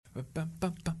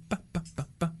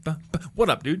What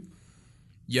up, dude?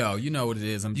 Yo, you know what it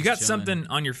is. You got something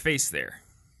on your face there.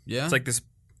 Yeah? It's like this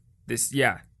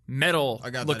metal I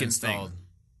got looking that installed. thing.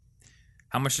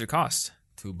 How much did it cost?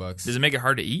 $2. Does it make it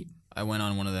hard to eat? I went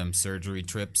on one of them surgery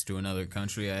trips to another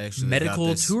country. I actually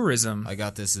Medical tourism. I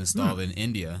got this installed in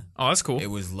India. Oh, that's cool. It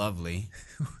was lovely.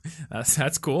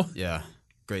 That's cool. Yeah,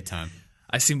 great time.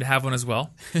 I seem to have one as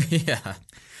well. Yeah.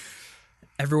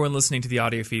 Everyone listening to the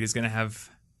audio feed is going to have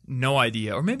no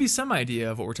idea, or maybe some idea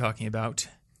of what we're talking about.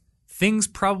 Things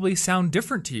probably sound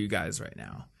different to you guys right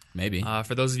now. Maybe.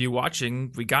 For those of you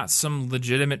watching, we got some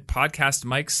legitimate podcast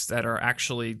mics that are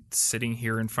actually sitting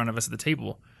here in front of us at the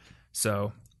table.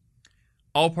 So,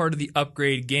 all part of the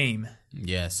upgrade game.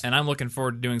 Yes. And I'm looking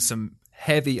forward to doing some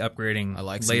heavy upgrading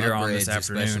later on this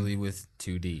afternoon. Especially with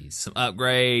 2Ds. Some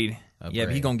upgrade. Yeah,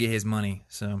 but he's going to get his money.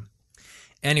 So,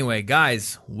 anyway,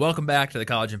 guys, welcome back to the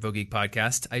College Info Geek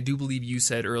podcast. I do believe you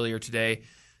said earlier today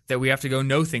that we have to go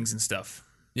know things and stuff.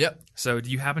 Yep. So,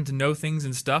 do you happen to know things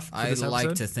and stuff for this episode? I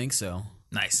like to think so.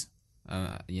 Nice.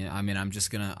 I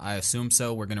assume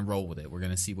so. We're going to roll with it. We're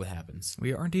going to see what happens.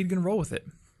 We are indeed going to roll with it.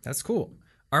 That's cool.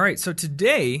 All right, so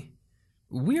today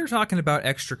we are talking about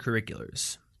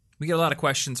extracurriculars. We get a lot of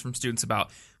questions from students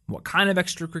about what kind of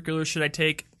extracurriculars should I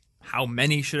take? How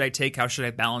many should I take? How should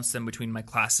I balance them between my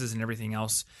classes and everything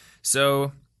else?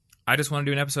 So I just want to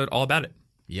do an episode all about it.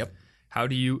 Yep. How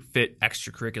do you fit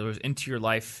extracurriculars into your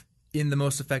life in the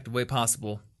most effective way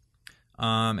possible?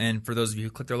 And for those of you who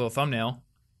click their little thumbnail,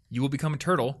 you will become a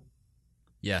turtle.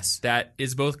 Yes. That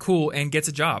is both cool and gets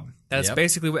a job. That's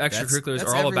basically what extracurriculars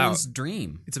are all about. Everyone's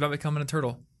dream. It's about becoming a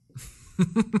turtle.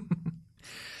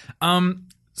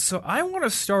 So I want to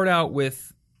start out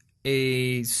with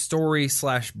a story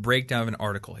 / breakdown of an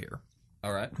article here.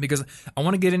 All right. Because I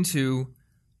want to get into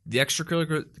the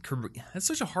extracurricular. That's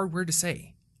such a hard word to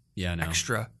say. Yeah, I know.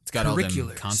 Extracurriculars. It's got all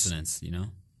them consonants, you know?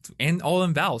 And all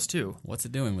them vowels, too. What's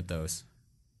it doing with those?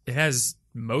 It has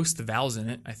most of the vowels in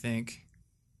it, I think.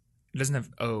 It doesn't have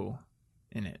O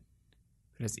in it.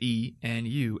 It has E and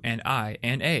U and I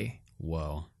and A.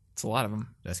 Whoa. It's a lot of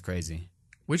them. That's crazy.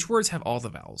 Which words have all the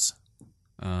vowels?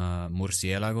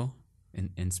 Murciélago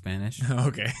in Spanish.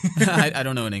 Okay. I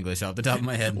don't know in English off the top of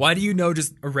my head. Why do you know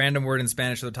just a random word in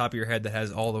Spanish at the top of your head that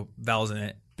has all the vowels in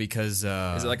it? Because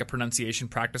is it like a pronunciation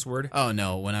practice word? Oh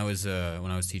no! When I was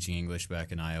teaching English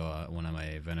back in Iowa, one of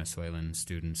my Venezuelan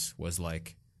students was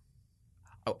like,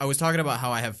 I was talking about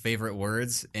how I have favorite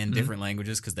words in different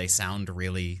languages because they sound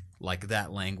really like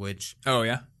that language. Oh,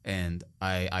 yeah? And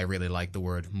I really like the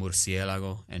word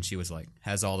murciélago. And she was like,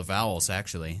 has all the vowels,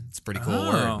 actually. It's a pretty cool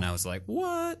word. And I was like,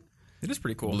 what? It is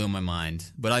pretty cool. Blew my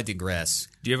mind. But I digress.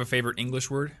 Do you have a favorite English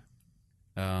word?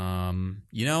 I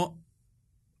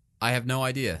have no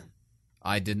idea.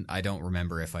 I don't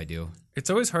remember if I do.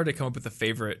 It's always hard to come up with a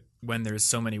favorite when there's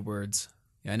so many words.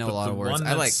 Yeah, I know a lot of words.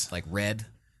 I like red.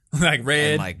 Like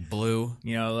red. And like blue.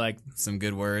 You know, like some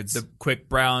good words. The quick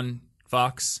brown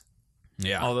fox.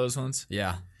 Yeah. All those ones.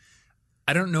 Yeah.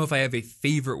 I don't know if I have a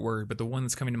favorite word, but the one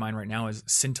that's coming to mind right now is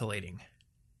scintillating.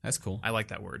 That's cool. I like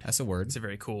that word. That's a word. It's a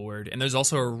very cool word. And there's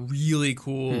also a really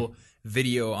cool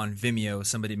video on Vimeo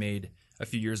somebody made a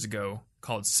few years ago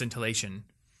called Scintillation.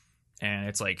 And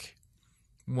it's like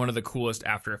one of the coolest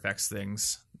After Effects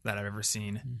things that I've ever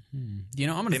seen. Mm-hmm. You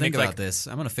know, I'm going to think about this.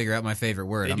 I'm going to figure out my favorite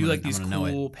word. They do like these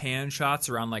cool pan shots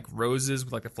around like roses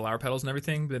with like the flower petals and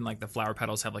everything. But then like the flower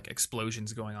petals have like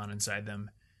explosions going on inside them.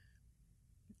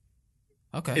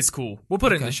 Okay. It's cool. We'll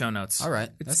put it in the show notes. All right.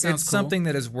 It's something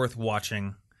that is worth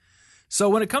watching. So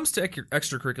when it comes to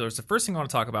extracurriculars, the first thing I want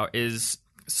to talk about is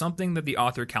something that the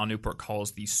author Cal Newport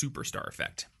calls the superstar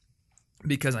effect.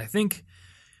 Because I think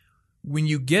when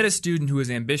you get a student who is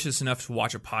ambitious enough to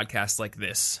watch a podcast like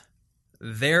this,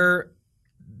 their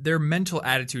mental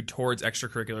attitude towards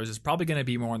extracurriculars is probably going to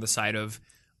be more on the side of,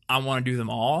 I want to do them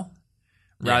all,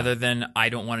 rather than I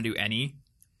don't want to do any.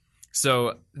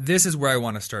 So this is where I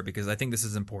want to start because I think this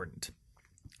is important.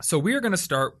 So we are going to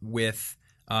start with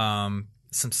some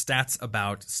stats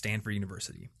about Stanford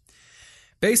University.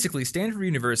 Basically, Stanford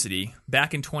University,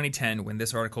 back in 2010, when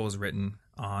this article was written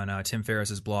on Tim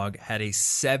Ferriss's blog, had a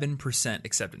 7%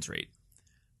 acceptance rate.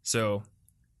 So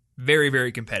very,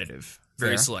 very competitive,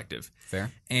 very selective.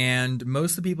 Fair. And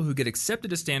most of the people who get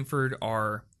accepted to Stanford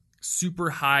are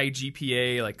super high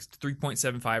GPA, like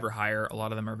 3.75 or higher. A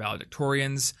lot of them are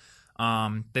valedictorians.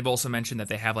 They've also mentioned that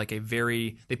they have like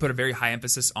they put a very high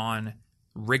emphasis on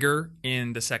rigor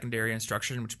in the secondary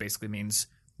instruction, which basically means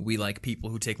we like people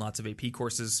who take lots of AP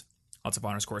courses, lots of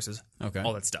honors courses,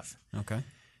 all that stuff. Okay.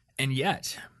 And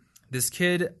yet, this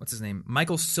kid, what's his name?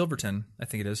 Michael Silverton, I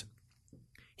think it is.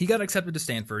 he got accepted to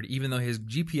Stanford, even though his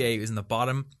GPA is in the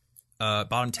bottom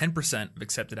 10% of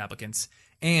accepted applicants,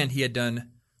 and he had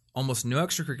done almost no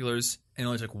extracurriculars and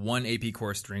only took one AP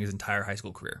course during his entire high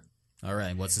school career. All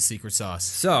right, what's the secret sauce?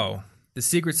 So the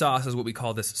secret sauce is what we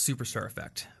call this superstar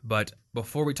effect. But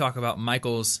before we talk about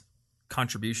Michael's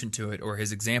contribution to it or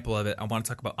his example of it, I want to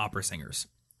talk about opera singers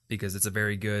because it's a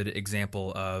very good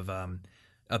example of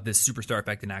this superstar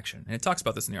effect in action. And it talks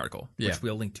about this in the article, which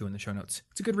we'll link to in the show notes.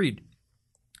 It's a good read.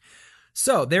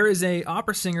 So there is a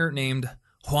opera singer named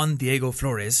Juan Diego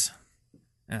Flores,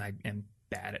 and I am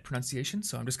bad at pronunciation,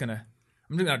 so I'm just gonna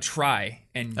try,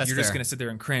 and That's you're fair. just gonna sit there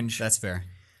and cringe. That's fair.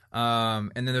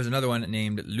 And then there's another one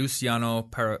named Luciano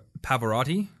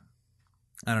Pavarotti.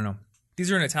 I don't know. These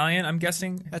are in Italian, I'm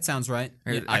guessing. That sounds right.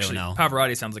 Or I actually, don't know.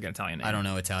 Pavarotti sounds like an Italian name. I don't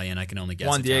know Italian. I can only guess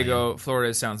Juan Italian. Diego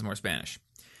Flores sounds more Spanish.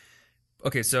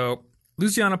 Okay, so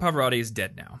Luciano Pavarotti is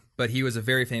dead now, but he was a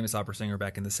very famous opera singer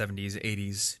back in the 70s,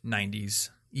 80s, 90s,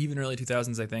 even early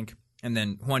 2000s, I think. And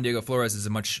then Juan Diego Flores is a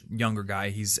much younger guy.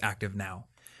 He's active now.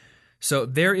 So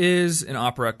there is an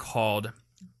opera called...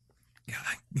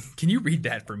 Can you read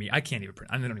that for me? I can't even...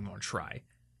 I don't even want to try.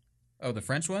 Oh, the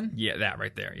French one? Yeah, that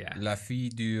right there, yeah. La fille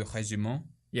du régiment.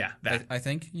 Yeah, that. I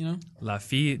think, you know? La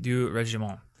fille du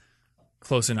régiment.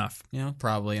 Close enough. You know,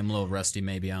 probably. I'm a little rusty,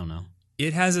 maybe. I don't know.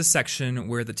 It has a section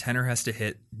where the tenor has to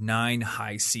hit 9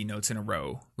 high C notes in a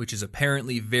row, which is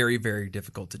apparently very, very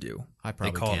difficult to do. I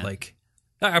probably They call can't. it like...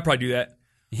 I'll probably do that.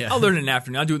 Yeah. I'll learn it in the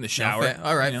afternoon. I'll do it in the shower.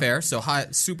 All right, you know? fair. So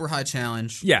super high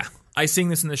challenge. Yeah. I sing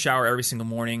this in the shower every single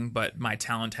morning, but my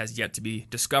talent has yet to be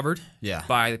discovered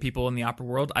by the people in the opera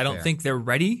world. I don't Fair. think they're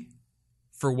ready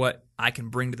for what I can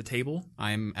bring to the table.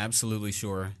 I'm absolutely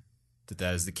sure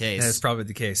that is the case. That's probably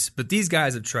the case. But these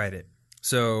guys have tried it.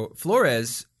 So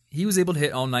Flores, he was able to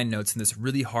hit all 9 notes in this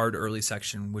really hard early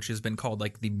section, which has been called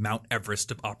like the Mount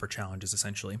Everest of opera challenges,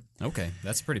 essentially. Okay,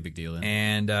 that's a pretty big deal then.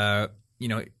 And,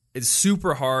 it's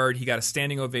super hard. He got a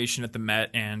standing ovation at the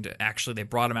Met, and actually they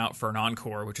brought him out for an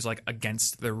encore, which is like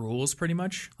against the rules pretty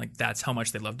much. Like that's how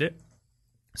much they loved it.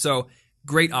 So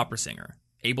great opera singer,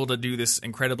 able to do this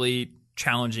incredibly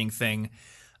challenging thing.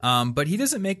 But he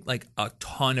doesn't make like a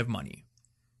ton of money.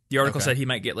 The article said he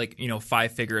might get like,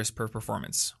 5 figures per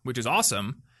performance, which is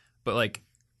awesome. But like,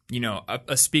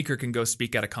 a speaker can go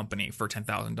speak at a company for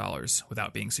 $10,000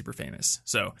 without being super famous.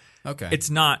 So it's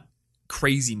not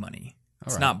crazy money.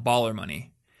 It's not baller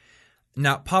money.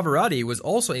 Now, Pavarotti was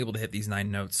also able to hit these 9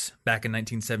 notes back in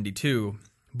 1972,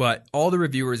 but all the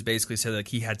reviewers basically said like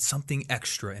he had something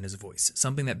extra in his voice,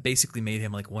 something that basically made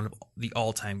him like one of the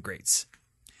all-time greats.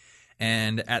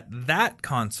 And at that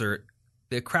concert,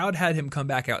 the crowd had him come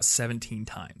back out 17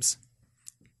 times.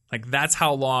 Like that's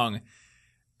how long.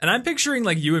 And I'm picturing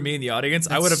like you and me in the audience.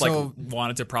 I would have like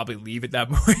wanted to probably leave at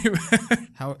that point.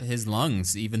 How his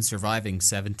lungs even surviving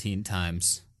 17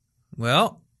 times.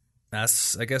 Well, I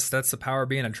guess that's the power of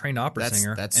being a trained opera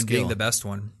singer and being the best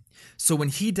one. So when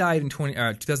he died in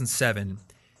 2007,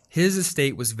 his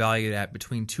estate was valued at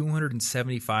between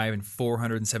 $275 and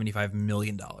 $475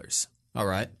 million. All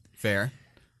right, fair.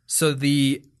 So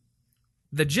the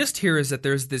gist here is that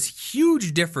there's this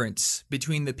huge difference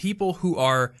between the people who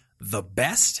are the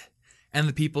best and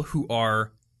the people who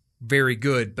are very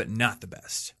good but not the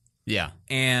best. Yeah.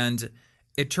 And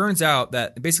it turns out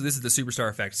that basically this is the superstar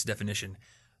effect's definition.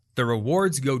 The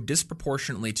rewards go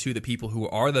disproportionately to the people who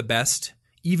are the best,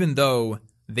 even though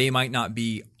they might not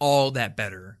be all that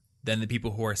better than the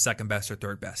people who are second best or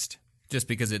third best. Just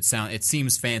because it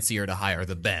seems fancier to hire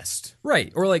the best.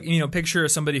 Right. Or like, picture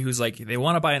somebody who's like, they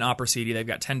want to buy an opera CD, they've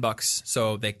got $10,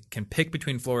 so they can pick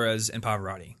between Flores and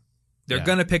Pavarotti. They're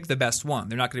going to pick the best one.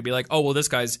 They're not going to be like, oh, well, this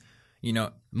guy's,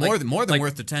 more than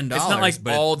worth the $10. It's not like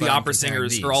all the opera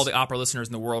singers these. or all the opera listeners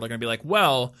in the world are going to be like,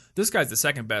 well, this guy's the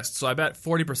second best, so I bet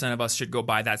 40% of us should go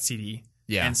buy that CD.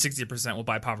 Yeah. And 60% will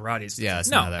buy Pavarotti's. Yeah, that's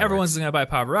no, not how that everyone's going to buy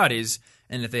Pavarotti's,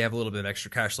 and if they have a little bit of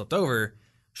extra cash left over,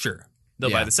 sure,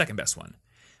 they'll buy the second best one.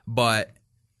 But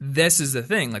this is the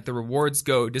thing, like the rewards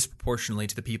go disproportionately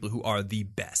to the people who are the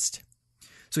best.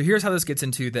 So here's how this gets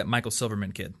into that Michael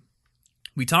Silverman kid.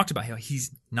 We talked about how he's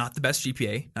not the best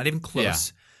GPA, not even close.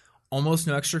 Yeah. Almost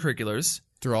no extracurriculars.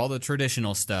 Through all the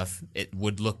traditional stuff, it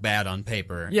would look bad on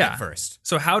paper at first.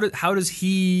 So how does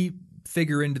he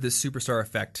figure into this superstar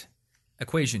effect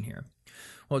equation here?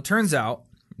 Well, it turns out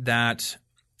that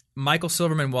Michael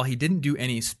Silverman, while he didn't do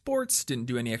any sports, didn't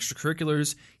do any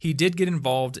extracurriculars, he did get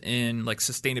involved in like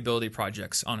sustainability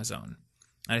projects on his own.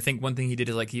 And I think one thing he did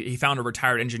is like he found a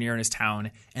retired engineer in his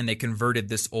town, and they converted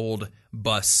this old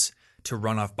bus to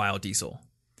run off biodiesel.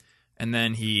 And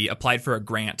then he applied for a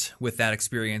grant with that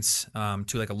experience to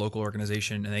like a local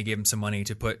organization, and they gave him some money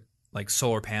to put like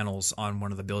solar panels on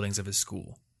one of the buildings of his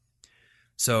school.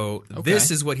 So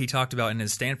this is what he talked about in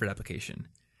his Stanford application.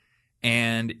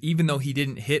 And even though he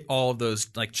didn't hit all of those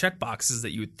like check boxes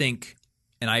that you would think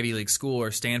an Ivy League school or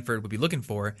Stanford would be looking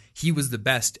for, he was the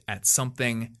best at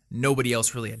something nobody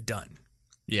else really had done.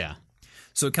 Yeah.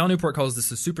 So Cal Newport calls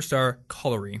this a superstar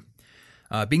colory.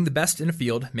 Being the best in a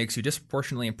field makes you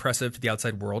disproportionately impressive to the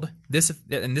outside world. This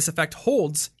effect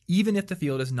holds even if the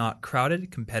field is not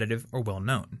crowded, competitive, or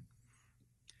well-known.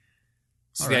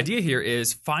 So the idea here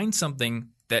is find something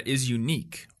that is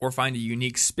unique or find a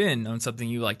unique spin on something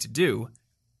you like to do.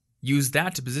 Use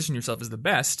that to position yourself as the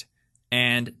best,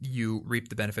 and you reap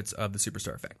the benefits of the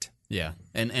superstar effect. Yeah,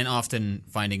 and often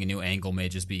finding a new angle may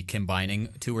just be combining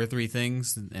 2 or 3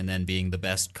 things and then being the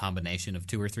best combination of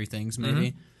 2 or 3 things,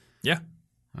 maybe. Yeah.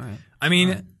 All right. I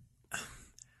mean,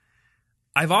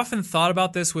 I've often thought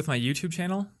about this with my YouTube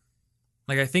channel.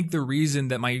 Like, I think the reason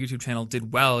that my YouTube channel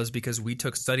did well is because we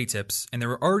took study tips, and there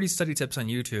were already study tips on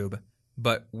YouTube,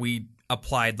 but we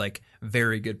applied, like,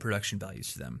 very good production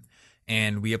values to them.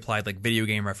 And we applied, like, video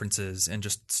game references and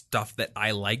just stuff that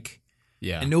I like.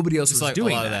 Yeah. And nobody else was like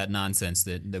doing a lot of that nonsense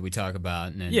that we talk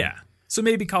about. And yeah. So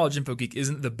maybe College Info Geek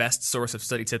isn't the best source of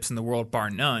study tips in the world,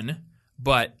 bar none,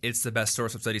 but it's the best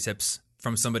source of study tips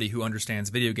from somebody who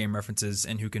understands video game references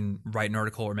and who can write an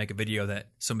article or make a video that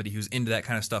somebody who's into that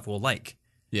kind of stuff will like.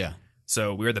 Yeah.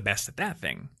 So we're the best at that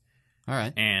thing. All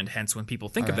right. And hence when people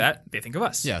think of that, they think of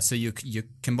us. Yeah, so you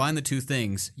combine the 2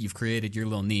 things, you've created your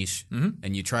little niche,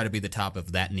 and you try to be the top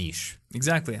of that niche.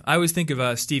 Exactly. I always think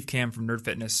of Steve Cam from Nerd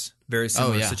Fitness. Very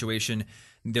similar situation.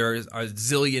 There are a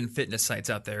zillion fitness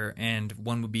sites out there, and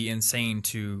one would be insane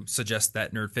to suggest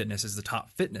that Nerd Fitness is the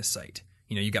top fitness site.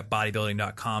 You know, you got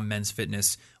bodybuilding.com, men's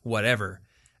fitness, whatever.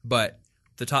 But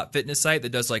the top fitness site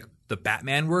that does like the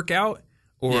Batman workout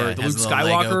or the Luke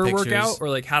Skywalker workout or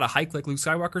like how to hike like Luke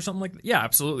Skywalker or something like that. Yeah,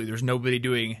 absolutely. There's nobody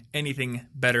doing anything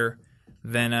better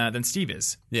than Steve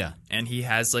is. Yeah. And he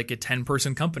has like a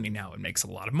 10-person company now and makes a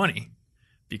lot of money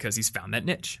because he's found that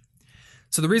niche.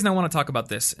 So the reason I want to talk about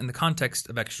this in the context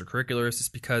of extracurriculars is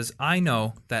because I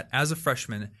know that as a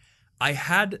freshman, I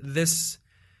had this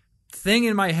thing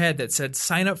in my head that said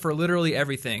sign up for literally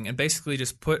everything and basically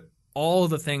just put all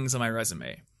the things on my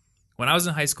resume. When I was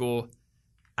in high school,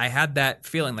 I had that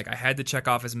feeling like I had to check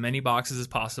off as many boxes as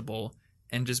possible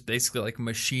and just basically like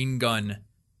machine gun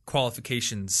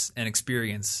qualifications and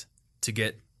experience to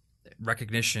get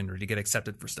recognition or to get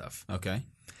accepted for stuff. Okay.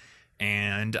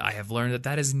 And I have learned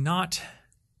that is not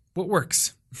what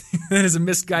works. That is a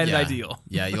misguided ideal.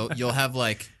 Yeah, you'll have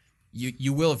like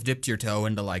you will have dipped your toe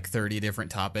into like 30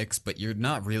 different topics, but you're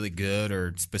not really good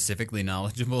or specifically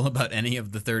knowledgeable about any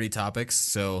of the 30 topics.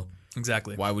 So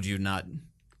exactly. Why would you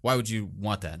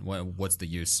want that? What's the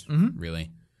use,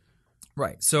 really?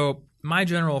 Right. So my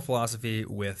general philosophy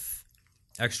with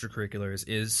extracurriculars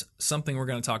is something we're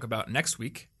going to talk about next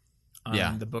week.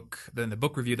 The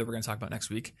book review that we're going to talk about next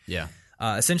week. Yeah.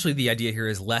 Essentially, the idea here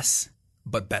is less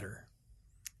but better.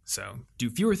 So do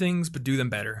fewer things, but do them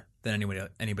better than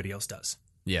anybody else does.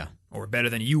 Yeah. Or better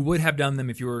than you would have done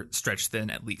them if you were stretched thin,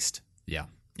 at least. Yeah.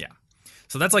 Yeah.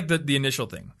 So that's like the initial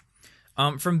thing.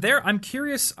 From there, I'm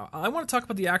curious. I want to talk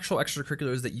about the actual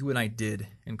extracurriculars that you and I did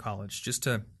in college, just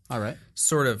to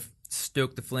sort of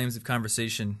stoke the flames of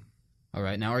conversation. All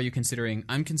right. Now, I'm considering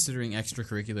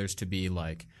extracurriculars to be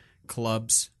like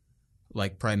clubs,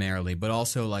 like primarily, but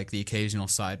also like the occasional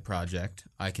side project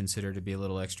I consider to be a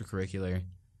little extracurricular.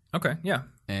 Okay, yeah.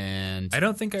 And I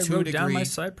don't think I wrote down my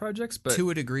side projects, but to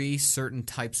a degree, certain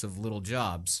types of little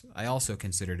jobs I also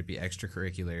consider to be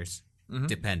extracurriculars,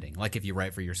 depending. Like if you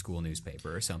write for your school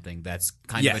newspaper or something, that's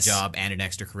kind of a job and an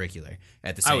extracurricular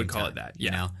at the same time. I would call it that, yeah.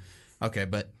 You know? Okay,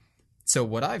 but so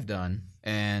what I've done,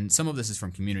 and some of this is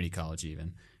from community college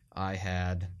even, I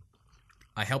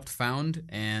helped found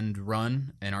and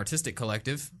run an artistic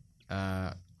collective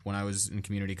when I was in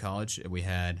community college. We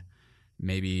had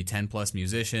maybe 10-plus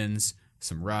musicians,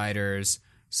 some writers,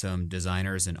 some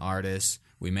designers and artists.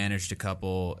 We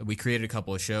created a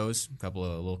couple of shows, a couple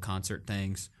of little concert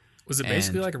things. Was it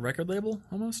basically like a record label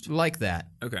almost? Like that.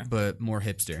 Okay. But more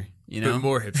hipster, you know? But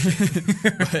more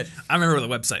hipster. But I remember the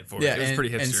website for it. Yeah, it was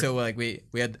pretty hipster. And so like we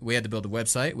had to build a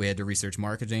website. We had to research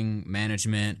marketing,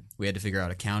 management. We had to figure out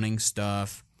accounting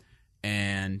stuff.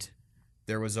 And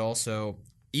there was also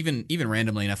even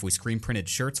randomly enough, we screen printed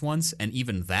shirts once, and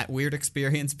even that weird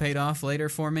experience paid off later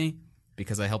for me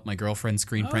because I helped my girlfriend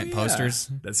screen print posters.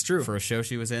 That's true. For a show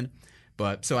she was in.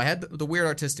 But so I had the Weird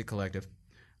Artistic Collective.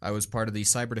 I was part of the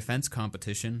cyber defense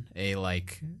competition. You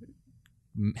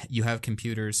have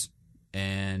computers,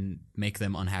 and make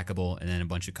them unhackable, and then a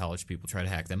bunch of college people try to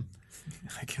hack them.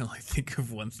 I can only think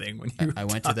of one thing when you I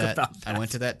went to that. I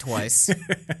went to that twice.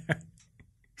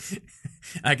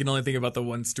 I can only think about the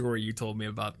one story you told me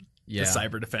about the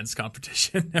cyber defense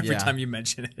competition every time you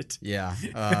mention it. Yeah.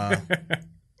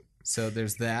 So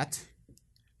there's that.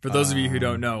 For those of you who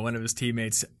don't know, one of his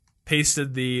teammates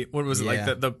pasted the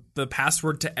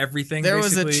password to everything. There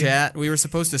basically. was a chat. We were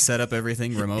supposed to set up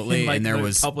everything remotely, Like and there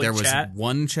was chat?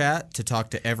 one chat to talk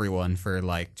to everyone for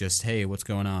like just hey, what's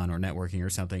going on or networking or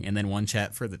something, and then one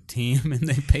chat for the team, and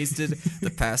they pasted the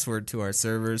password to our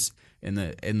servers in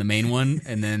the main one,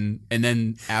 and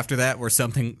then after that were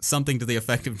something to the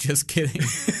effect of just kidding,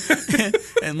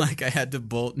 and like I had to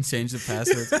bolt and change the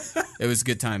password. It was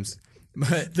good times.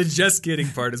 But the just kidding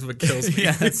part is what kills me.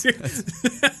 Yeah, it's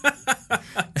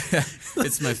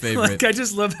my favorite. Like, I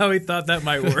just love how he thought that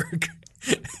might work.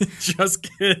 Just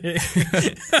kidding.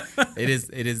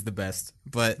 It is the best.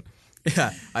 But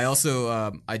yeah, I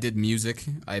also I did music.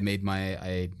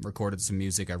 I recorded some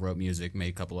music. I wrote music,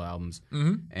 made a couple of albums,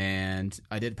 and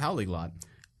I did Polyglot.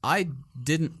 I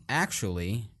didn't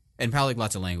actually. And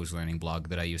Polyglot's a language learning blog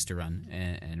that I used to run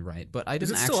and write. But I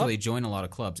didn't actually join a lot of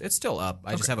clubs. It's still up.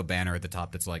 I just have a banner at the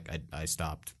top that's like, I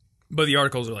stopped. But the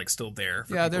articles are like still there.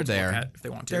 For they're there. Look at if they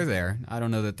want to. They're there. I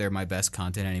don't know that they're my best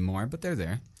content anymore, but they're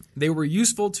there. They were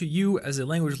useful to you as a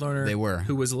language learner. They were.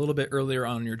 Who was a little bit earlier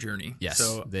on in your journey. Yes.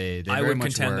 So they I very would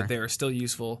much contend were. that they are still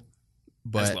useful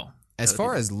as well. As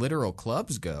far as literal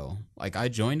clubs go, like I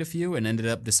joined a few and ended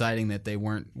up deciding that they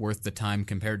weren't worth the time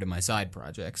compared to my side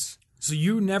projects. So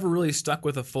you never really stuck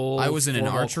with a full I was in an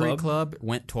archery club,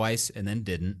 went twice and then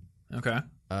didn't. Okay.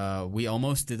 We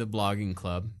almost did a blogging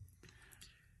club.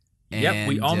 Yep,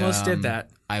 we almost did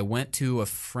that. I went to a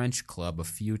French club a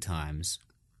few times,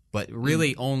 but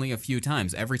really only a few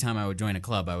times. Every time I would join a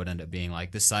club, I would end up being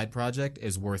like, this side project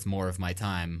is worth more of my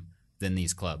time than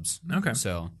these clubs. Okay.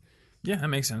 So, yeah, that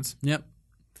makes sense. Yep.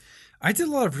 I did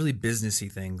a lot of really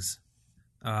businessy things.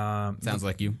 Sounds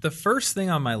like you. The first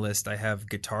thing on my list, I have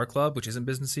Guitar Club, which isn't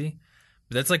businessy,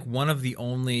 but that's like one of the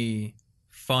only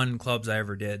fun clubs I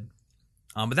ever did.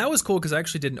 But that was cool because I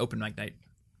actually did an open mic night,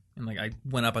 and like I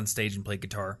went up on stage and played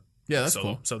guitar. Yeah, that's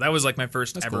cool. So that was like my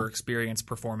first ever experience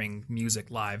performing music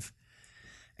live,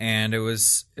 and it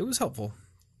was helpful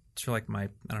for like my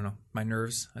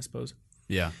nerves, I suppose.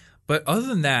 Yeah. But other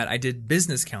than that, I did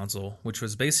Business Council, which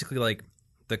was basically like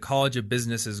the College of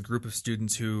Business's group of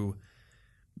students who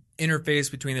interface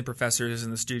between the professors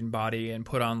and the student body and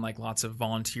put on like lots of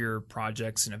volunteer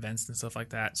projects and events and stuff like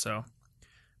that. So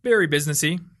very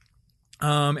businessy.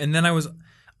 And then I was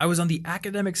on the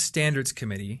Academic Standards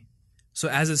Committee. So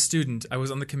as a student, I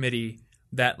was on the committee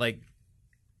that like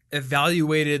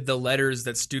evaluated the letters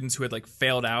that students who had like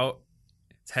failed out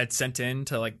had sent in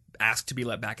to like ask to be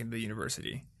let back into the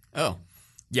university. Oh.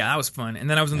 Yeah, that was fun. And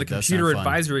then I was on the Computer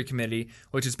Advisory Committee,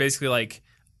 which is basically like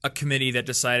a committee that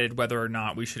decided whether or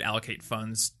not we should allocate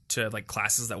funds to like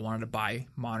classes that wanted to buy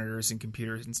monitors and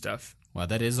computers and stuff. Wow,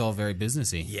 that is all very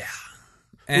businessy. Yeah.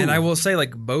 And I will say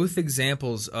like both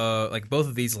examples, like both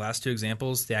of these last two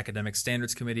examples, the Academic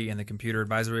Standards Committee and the Computer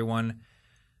Advisory one,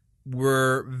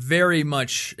 were very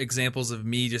much examples of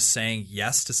me just saying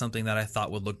yes to something that I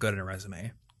thought would look good in a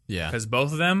resume. Yeah. Because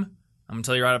both of them, I'm going to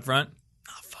tell you right up front,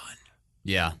 not fun.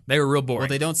 Yeah. They were real boring. Well,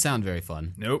 they don't sound very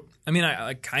fun. Nope. I mean,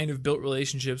 I kind of built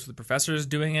relationships with the professors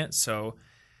doing it, so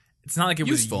it's not like it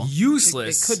was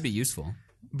useless. It could be useful.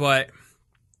 But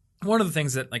one of the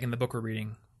things that, like in the book we're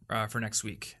reading for next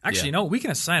week, actually, we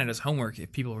can assign it as homework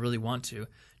if people really want to.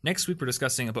 Next week, we're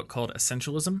discussing a book called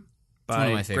Essentialism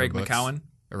by Greg McCowan.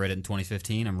 I read it in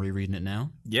 2015. I'm rereading it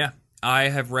now. Yeah. I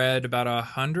have read about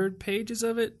 100 pages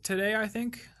of it today, I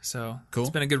think. So cool. It's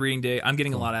been a good reading day. I'm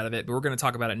getting a lot out of it, but we're going to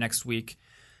talk about it next week.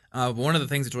 One of the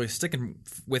things that's really sticking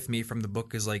with me from the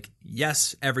book is like,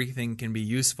 yes, everything can be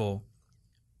useful,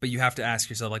 but you have to ask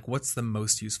yourself, like, what's the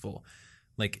most useful?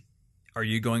 Like, are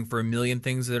you going for a million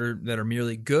things that are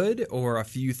merely good, or a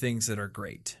few things that are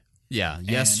great? Yeah.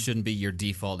 Yes shouldn't be your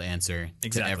default answer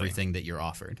to everything that you're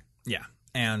offered. Yeah.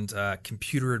 And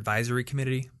Computer Advisory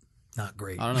Committee, not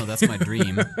great. I don't know. That's my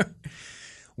dream.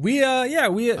 We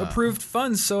approved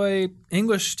funds so a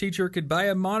English teacher could buy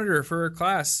a monitor for her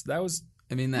class. That was.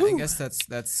 I mean, I guess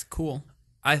that's cool.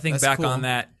 I think back on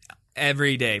that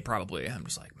every day, probably. I'm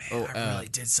just like, man, I really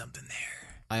did something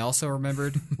there. I also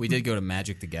remembered we did go to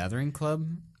Magic the Gathering Club.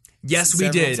 Yes, we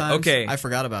did. Times. Okay. I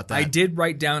forgot about that. I did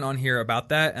write down on here about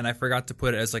that, and I forgot to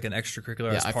put it as like an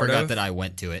extracurricular as part of. I forgot that I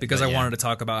went to it. Because I wanted to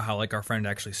talk about how like our friend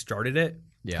actually started it.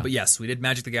 Yeah. But yes, we did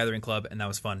Magic the Gathering Club, and that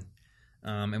was fun.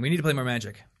 And we need to play more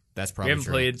Magic. That's probably We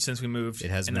haven't played since we moved.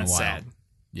 It has been a while. Sad.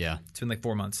 Yeah. It's been like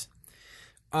 4 months.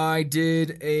 I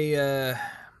did a.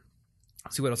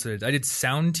 Let's see what else I did. I did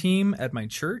sound team at my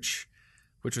church,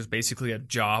 which was basically a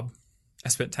job. I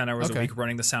spent 10 hours a week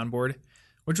running the soundboard,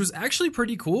 which was actually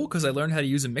pretty cool because I learned how to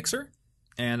use a mixer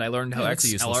and I learned how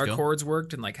XLR cords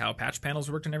worked and like how patch panels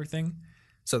worked and everything.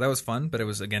 So that was fun, but it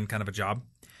was again kind of a job.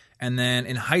 And then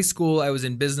in high school, I was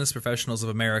in Business Professionals of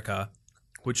America,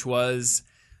 which was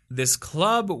this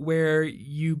club where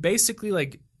you basically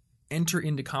like enter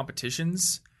into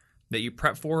competitions that you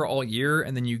prep for all year,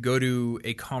 and then you go to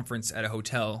a conference at a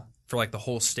hotel for like the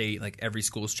whole state. Like every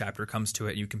school's chapter comes to it,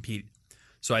 and you compete.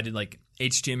 So I did like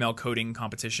HTML coding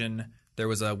competition. There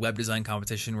was a web design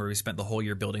competition where we spent the whole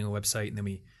year building a website, and then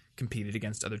we competed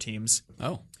against other teams.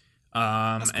 Oh.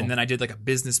 Cool. And then I did like a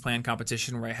business plan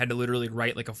competition where I had to literally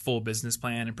write like a full business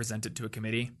plan and present it to a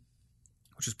committee,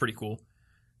 which was pretty cool.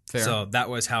 Fair. So that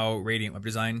was how Radiant Web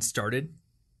Design started.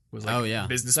 Was like a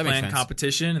business plan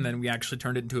competition, and then we actually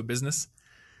turned it into a business,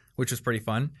 which was pretty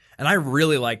fun. And I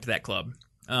really liked that club.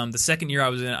 The second year I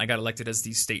was in it, I got elected as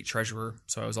the state treasurer,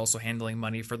 so I was also handling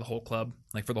money for the whole club,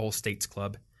 like for the whole state's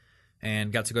club,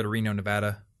 and got to go to Reno,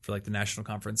 Nevada for like the national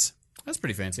conference. That's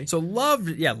pretty fancy. So loved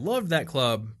that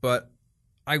club, but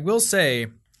I will say,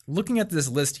 looking at this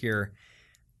list here,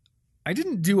 I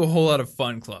didn't do a whole lot of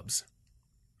fun clubs.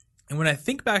 And when I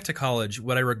think back to college,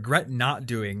 what I regret not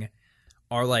doing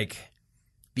are like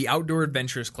the Outdoor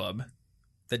Adventures Club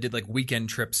that did like weekend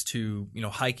trips to,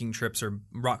 hiking trips or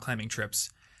rock climbing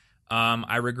trips.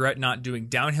 I regret not doing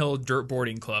Downhill Dirt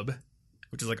Boarding Club,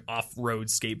 which is like off-road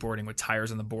skateboarding with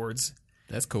tires on the boards.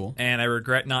 That's cool. And I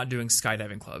regret not doing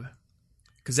Skydiving Club.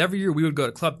 Because every year we would go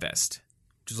to Club Fest,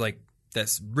 which is like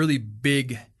this really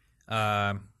big,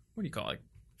 what do you call it?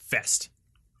 Fest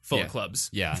full of clubs.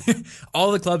 Yeah.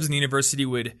 All the clubs in the university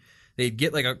they'd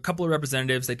get like a couple of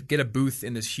representatives, they'd get a booth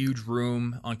in this huge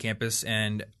room on campus,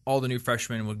 and all the new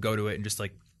freshmen would go to it and just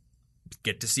like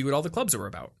get to see what all the clubs were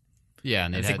about. Yeah,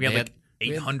 and I think we had like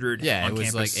 800 on campus. Yeah, it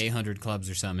was like 800 clubs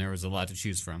or something. There was a lot to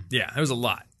choose from. Yeah, there was a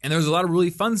lot. And there was a lot of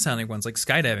really fun sounding ones like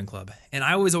Skydiving Club. And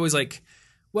I was always like,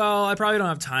 well, I probably don't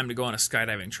have time to go on a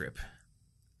skydiving trip.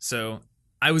 So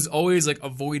I was always like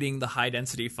avoiding the high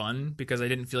density fun because I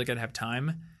didn't feel like I'd have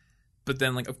time. But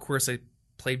then like, of course, I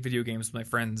played video games with my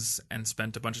friends and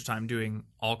spent a bunch of time doing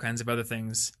all kinds of other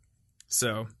things.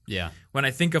 So yeah, when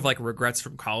I think of like regrets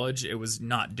from college, it was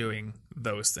not doing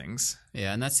those things.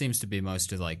 Yeah, and that seems to be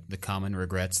most of like the common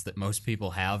regrets that most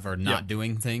people have are not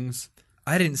doing things.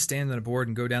 I didn't stand on a board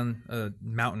and go down a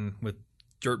mountain with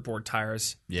dirt board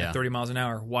tires at 30 miles an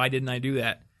hour. Why didn't I do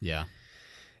that? Yeah.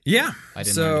 Yeah. I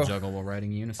didn't learn to juggle while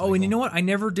riding a unicycle. Oh, and you know what? I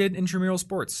never did intramural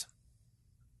sports.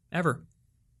 Ever.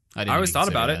 I always thought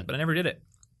about it, but I never did it.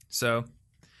 So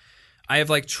I have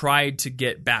like tried to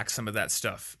get back some of that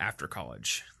stuff after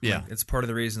college. Yeah. Like, it's part of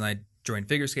the reason I joined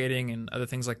figure skating and other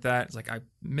things like that. It's like I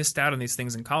missed out on these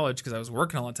things in college because I was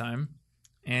working all the time,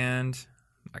 and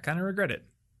I kind of regret it.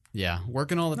 Yeah.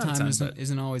 Working all the time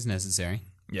isn't always necessary.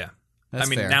 Yeah. That's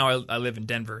fair. Now I live in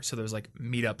Denver, so there's like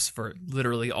meetups for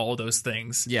literally all those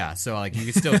things. Yeah, so like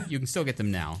you can still get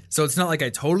them now. So it's not like I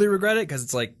totally regret it because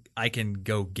it's like I can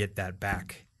go get that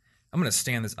back. I'm gonna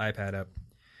stand this iPad up.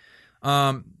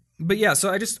 But yeah,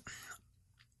 so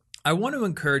I want to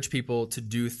encourage people to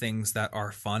do things that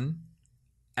are fun,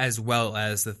 as well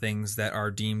as the things that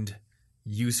are deemed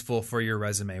useful for your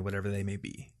resume, whatever they may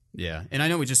be. Yeah, and I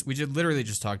know we literally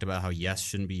just talked about how yes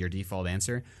shouldn't be your default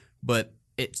answer, but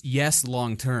it's yes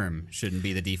long term shouldn't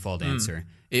be the default answer.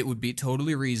 It would be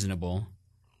totally reasonable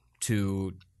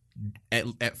to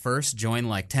at first join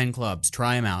like 10 clubs,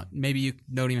 try them out. Maybe you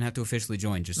don't even have to officially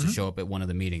join, just to show up at one of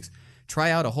the meetings. Try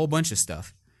out a whole bunch of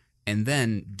stuff, and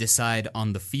then decide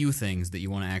on the few things that you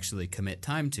want to actually commit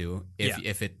time to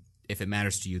if it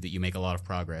matters to you that you make a lot of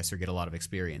progress or get a lot of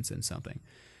experience in something.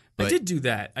 But I did do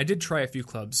that. I did try a few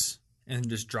clubs and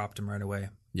just dropped them right away.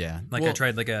 Yeah. Like I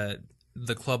tried like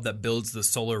the club that builds the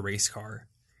solar race car.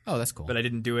 Oh, that's cool. But I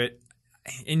didn't do it.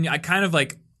 And I kind of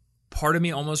like, part of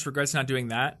me almost regrets not doing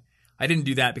that. I didn't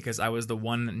do that because I was the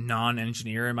one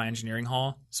non-engineer in my engineering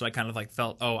hall. So I kind of like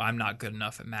felt, oh, I'm not good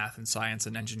enough at math and science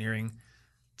and engineering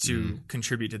to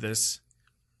contribute to this.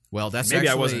 Well, that's maybe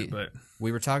actually, I wasn't, but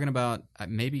we were talking about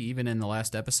maybe even in the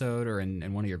last episode or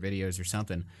in one of your videos or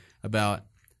something about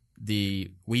we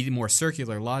more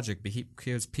circular logic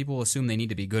because people assume they need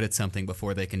to be good at something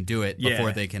before they can do it,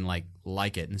 before they can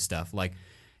like it and stuff. Like,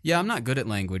 yeah, I'm not good at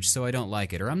language, so I don't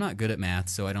like it. Or I'm not good at math,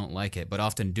 so I don't like it. But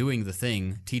often doing the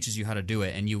thing teaches you how to do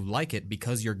it, and you like it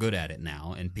because you're good at it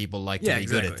now, and people like to be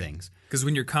good at things. Because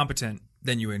when you're competent,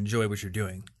 then you enjoy what you're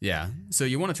doing. Yeah. So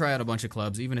you want to try out a bunch of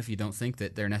clubs, even if you don't think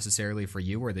that they're necessarily for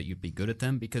you or that you'd be good at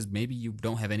them, because maybe you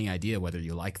don't have any idea whether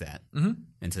you like that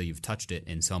until you've touched it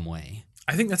in some way.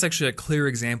 I think that's actually a clear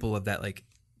example of that, like,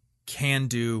 can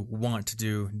do, want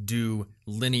to do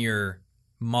linear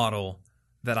model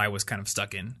that I was kind of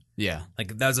stuck in. Yeah.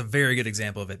 Like, that was a very good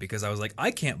example of it, because I was like,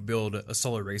 I can't build a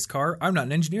solar race car. I'm not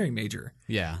an engineering major.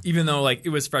 Yeah. Even though, like, it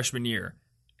was freshman year,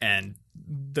 and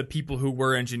the people who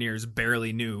were engineers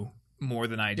barely knew more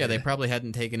than I did. Yeah, they probably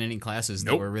hadn't taken any classes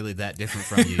that were really that different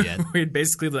from you yet. We'd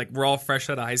basically, like, we're all fresh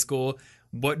out of high school.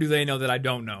 What do they know that I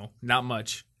don't know? Not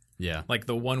much. Yeah. Like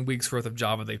the 1 week's worth of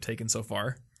Java they've taken so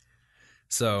far.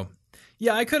 So,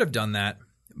 yeah, I could have done that,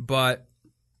 but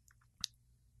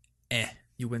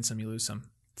you win some, you lose some.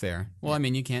 Fair. Well, I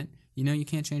mean, you can't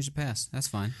change the past. That's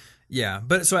fine. Yeah,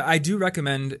 but so I do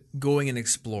recommend going and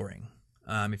exploring.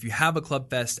 If you have a club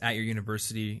fest at your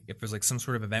university, if there's like some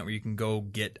sort of event where you can go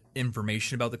get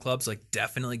information about the clubs, like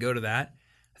definitely go to that.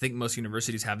 I think most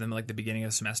universities have them at like the beginning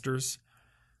of semesters,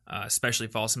 especially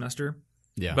fall semester.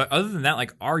 Yeah. But other than that,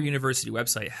 like our university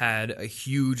website had a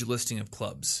huge listing of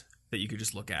clubs that you could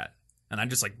just look at. And I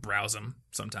just like browse them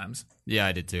sometimes. Yeah,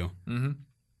 I did too. Mm-hmm.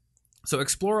 So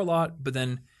explore a lot, but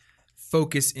then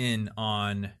focus in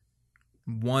on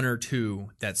one or two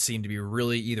that seem to be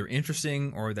really either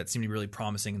interesting or that seem to be really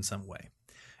promising in some way.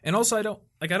 And also, I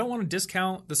don't want to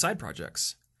discount the side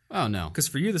projects. Oh, no. Because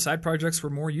for you, the side projects were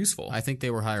more useful. I think they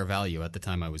were higher value at the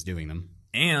time I was doing them.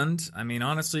 And, I mean,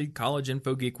 honestly, College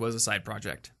Info Geek was a side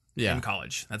project in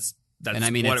college. That's and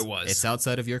I mean, what it was. It's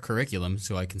outside of your curriculum,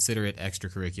 so I consider it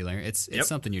extracurricular. It's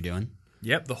something you're doing.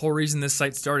 Yep. The whole reason this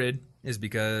site started is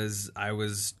because I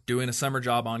was doing a summer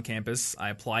job on campus. I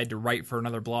applied to write for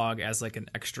another blog as like an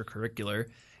extracurricular,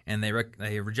 and they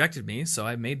rejected me, so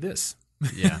I made this.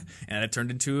 Yeah. And it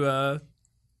turned into a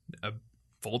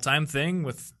full-time thing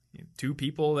with 2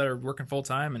 people that are working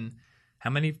full-time. And how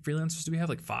many freelancers do we have?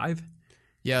 Like 5?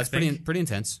 Yeah, it's pretty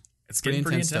intense. It's getting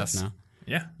pretty intense stuff now.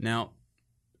 Yeah. Now,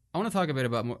 I want to talk a bit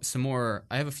about some more.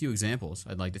 I have a few examples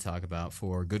I'd like to talk about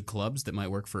for good clubs that might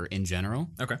work for in general.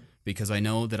 Okay. Because I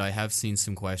know that I have seen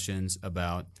some questions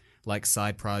about like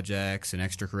side projects and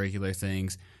extracurricular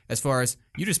things. As far as,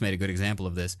 you just made a good example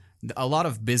of this. A lot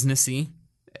of businessy,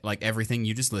 like everything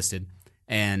you just listed,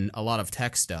 and a lot of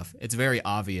tech stuff. It's very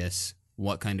obvious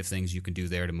what kind of things you can do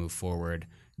there to move forward.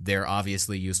 They're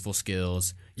obviously useful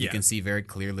skills. You can see very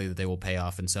clearly that they will pay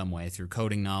off in some way through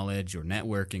coding knowledge or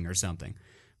networking or something.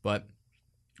 But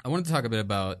I wanted to talk a bit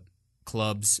about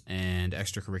clubs and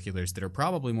extracurriculars that are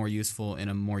probably more useful in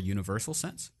a more universal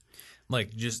sense.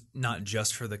 Like just not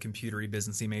just for the computery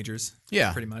businessy majors.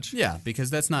 Yeah, pretty much. Yeah, because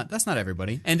that's not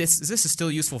everybody, and this is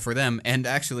still useful for them. And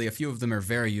actually, a few of them are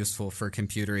very useful for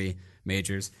computery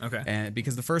majors. Okay. And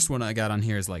because the first one I got on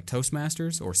here is like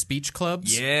Toastmasters or speech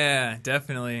clubs. Yeah,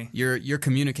 definitely. Your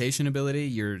communication ability,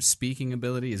 your speaking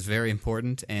ability is very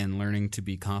important, and learning to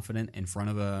be confident in front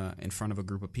of a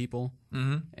group of people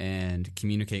and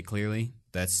communicate clearly.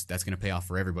 That's going to pay off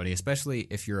for everybody, especially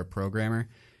if you're a programmer.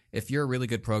 If you're a really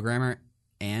good programmer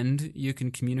and you can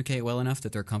communicate well enough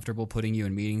that they're comfortable putting you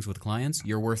in meetings with clients,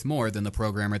 you're worth more than the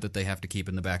programmer that they have to keep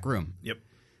in the back room. Yep.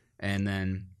 And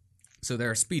then, so there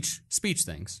are speech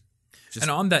things. And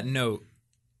on that note,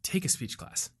 take a speech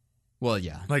class. Well,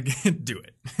 yeah. Like, do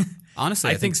it.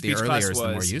 Honestly, I think the speech class earlier is the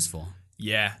more useful.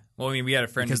 Yeah. Well, I mean, we had a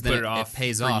friend because who put it off it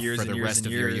pays for off years for and the years rest and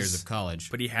of years, your years of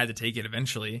college. but he had to take it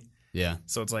eventually. Yeah.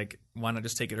 So it's like, why not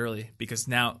just take it early? Because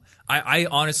now, I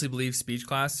honestly believe speech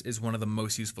class is one of the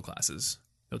most useful classes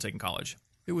you'll take in college.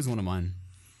 It was one of mine.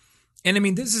 And I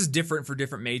mean, this is different for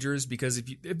different majors, because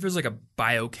if there's like a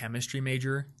biochemistry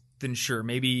major, then sure,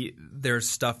 maybe there's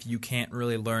stuff you can't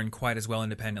really learn quite as well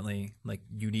independently. Like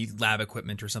you need lab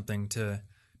equipment or something to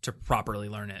properly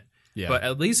learn it. Yeah. But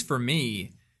at least for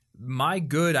me, my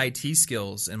good IT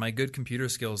skills and my good computer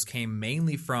skills came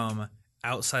mainly from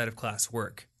outside of class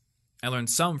work. I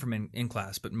learned some from in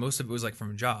class, but most of it was like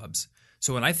from jobs.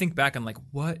 So when I think back, I'm like,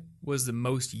 what was the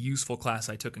most useful class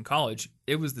I took in college?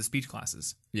 It was the speech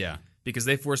classes. Yeah. Because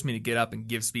they forced me to get up and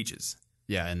give speeches.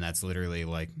 Yeah, and that's literally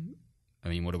like, I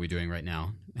mean, what are we doing right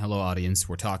now? Hello, audience,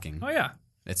 we're talking. Oh, yeah.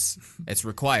 It's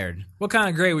required. What kind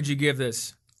of grade would you give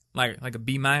this? Like a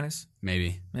B minus?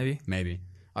 Maybe.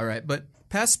 All right, but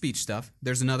past speech stuff,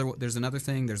 there's another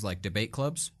thing. There's like debate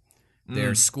clubs.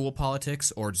 There's school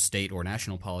politics or state or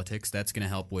national politics. That's going to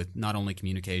help with not only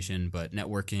communication, but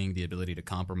networking, the ability to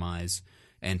compromise,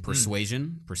 and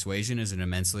persuasion. Persuasion is an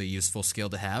immensely useful skill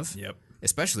to have. Yep.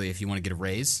 Especially if you want to get a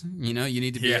raise. You know, you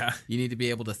need to be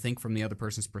able to think from the other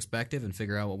person's perspective and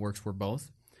figure out what works for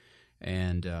both.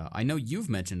 And I know you've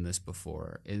mentioned this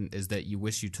before, is that you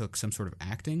wish you took some sort of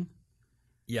acting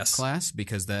class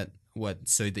because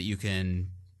so that you can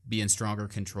be in stronger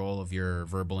control of your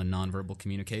verbal and nonverbal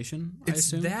communication, I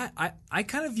assume? I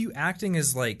kind of view acting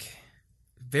as like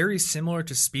very similar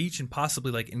to speech and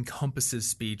possibly like encompasses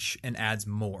speech and adds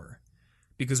more.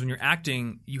 Because when you're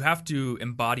acting, you have to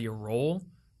embody a role,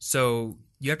 so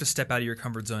you have to step out of your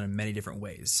comfort zone in many different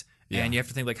ways. Yeah. And you have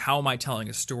to think like, how am I telling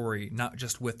a story, not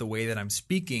just with the way that I'm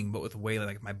speaking, but with the way that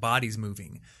like my body's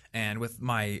moving and with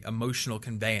my emotional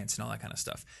conveyance and all that kind of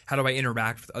stuff. How do I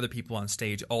interact with other people on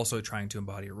stage also trying to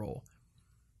embody a role?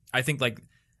 I think like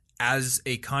as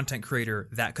a content creator,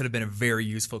 that could have been a very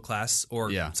useful class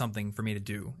or something for me to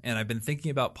do. And I've been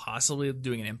thinking about possibly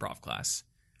doing an improv class.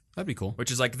 That'd be cool.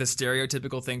 Which is like the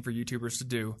stereotypical thing for YouTubers to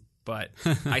do. But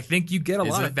I think you get a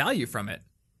lot of value from it.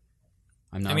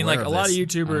 I'm not aware of a lot of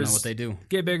YouTubers I don't know what they do.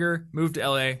 Get bigger, move to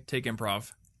LA, take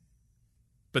improv.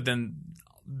 But then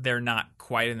they're not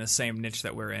quite in the same niche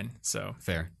that we're in. So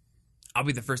fair. I'll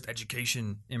be the first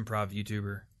education improv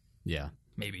YouTuber. Yeah.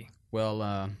 Maybe.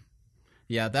 Well,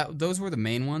 those were the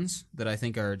main ones that I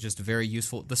think are just very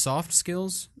useful. The soft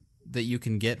skills that you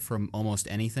can get from almost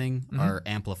anything are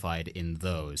amplified in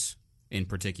those in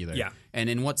particular. Yeah. And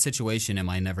in what situation am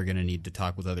I never going to need to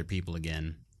talk with other people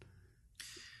again?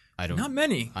 I don't. Not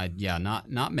many.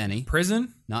 Not many.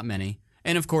 Prison? Not many.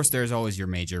 And of course, there's always your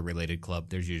major related club.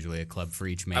 There's usually a club for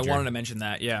each major. I wanted to mention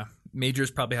that. Yeah, majors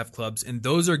probably have clubs, and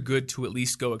those are good to at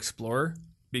least go explore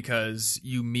because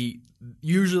you meet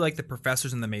usually like the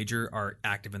professors in the major are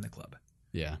active in the club.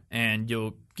 Yeah. And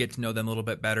you'll get to know them a little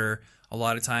bit better. A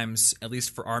lot of times, at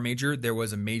least for our major, there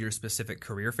was a major-specific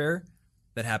career fair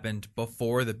that happened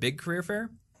before the big career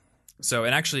fair. So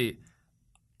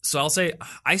I'll say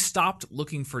I stopped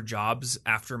looking for jobs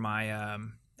after my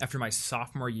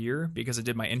sophomore year because I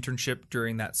did my internship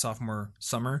during that sophomore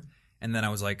summer. And then I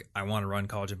was like, I want to run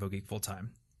College Info Geek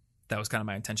full-time. That was kind of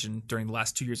my intention during the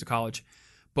last 2 years of college.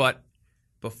 But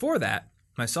before that,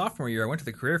 my sophomore year, I went to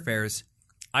the career fairs.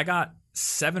 I got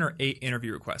 7 or 8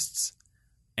 interview requests.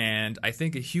 And I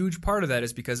think a huge part of that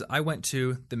is because I went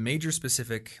to the major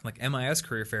specific like MIS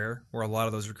career fair where a lot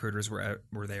of those recruiters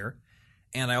were there.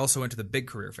 And I also went to the big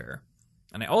career fair.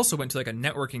 And I also went to like a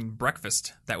networking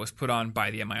breakfast that was put on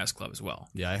by the MIS club as well.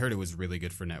 Yeah, I heard it was really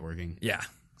good for networking. Yeah.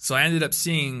 So I ended up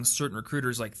seeing certain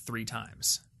recruiters like 3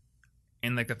 times.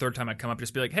 And like the third time I'd come up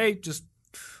just be like, hey, just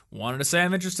wanted to say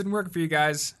I'm interested in working for you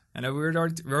guys. I know we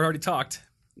already talked.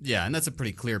 Yeah, and that's a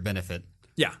pretty clear benefit.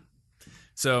 Yeah.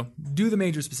 So do the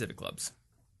major specific clubs.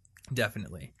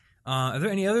 Definitely. Are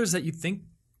there any others that you think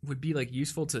would be like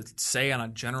useful to say on a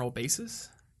general basis?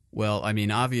 Well, I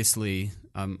mean, obviously,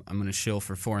 I'm going to shill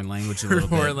for foreign language a little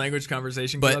bit. Foreign language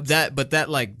conversation clubs? But that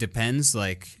like depends,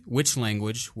 like which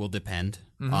language will depend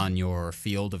on your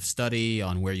field of study,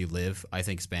 on where you live. I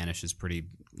think Spanish is pretty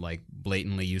like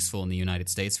blatantly useful in the United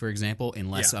States, for example,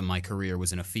 unless my career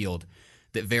was in a field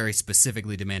that very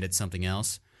specifically demanded something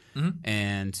else.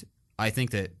 And I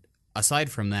think that aside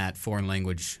from that, foreign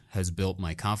language has built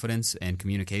my confidence and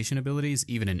communication abilities,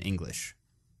 even in English.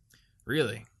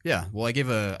 Really? Yeah. Well, I gave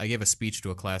a speech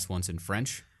to a class once in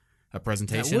French, a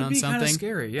presentation on something. That would be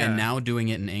scary, yeah. And now doing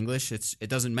it in English, it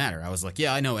doesn't matter. I was like,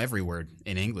 yeah, I know every word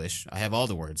in English. I have all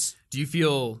the words. Do you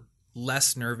feel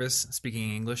less nervous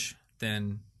speaking English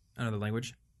than another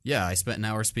language? Yeah, I spent an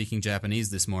hour speaking Japanese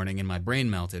this morning and my brain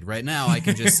melted. Right now, I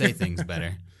can just say things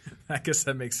better. I guess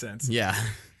that makes sense. Yeah.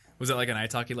 Was it like an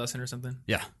italki lesson or something?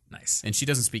 Yeah. Nice. And she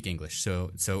doesn't speak English,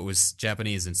 so it was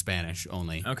Japanese and Spanish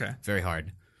only. Okay. Very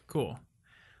hard. Cool.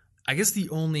 I guess the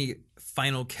only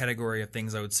final category of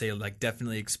things I would say like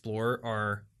definitely explore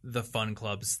are the fun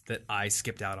clubs that I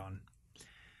skipped out on.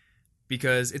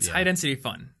 Because it's high density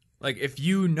fun. Like if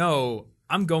you know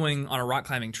I'm going on a rock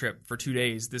climbing trip for 2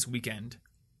 days this weekend,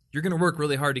 you're going to work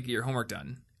really hard to get your homework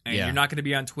done. And you're not going to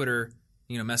be on Twitter,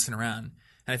 messing around.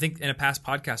 And I think in a past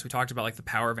podcast we talked about like the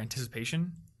power of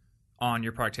anticipation on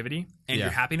your productivity and your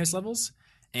happiness levels.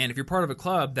 And if you're part of a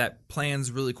club that plans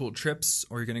really cool trips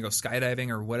or you're going to go skydiving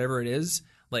or whatever it is,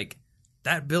 like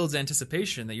that builds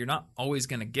anticipation that you're not always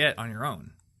going to get on your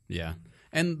own. Yeah.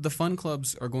 And the fun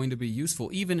clubs are going to be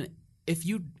useful even if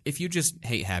you just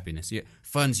hate happiness.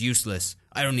 Fun's useless.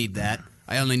 I don't need that.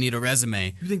 I only need a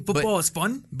resume. You think football is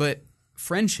fun? But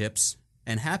friendships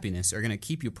and happiness are going to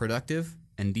keep you productive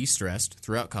and de-stressed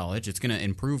throughout college. It's going to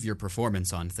improve your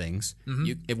performance on things.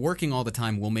 If working all the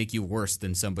time will make you worse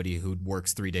than somebody who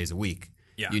works 3 days a week.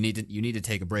 Yeah. You need to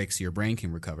take a break so your brain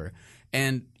can recover.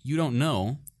 And you don't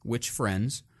know which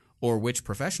friends or which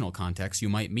professional contacts you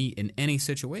might meet in any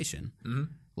situation.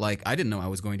 Like, I didn't know I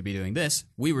was going to be doing this.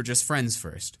 We were just friends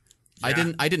first.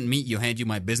 Yeah. I didn't meet you, hand you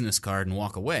my business card, and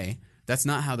walk away. That's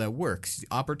not how that works.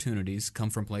 Opportunities come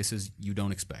from places you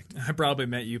don't expect. I probably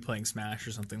met you playing Smash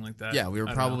or something like that. Yeah, we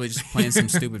were probably just playing some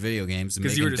stupid video games and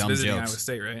because making you were just dumb visiting jokes. Iowa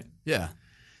State, right? Yeah.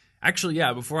 Actually,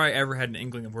 yeah. Before I ever had an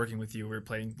inkling of working with you, we were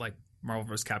playing like Marvel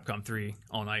vs. Capcom 3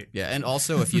 all night. Yeah, and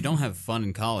also if you don't have fun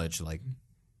in college, like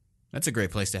that's a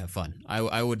great place to have fun.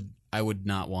 I would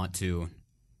not want to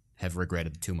have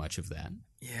regretted too much of that.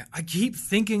 Yeah, I keep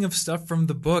thinking of stuff from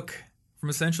the book, from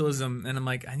Essentialism, and I'm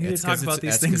like, I need to talk about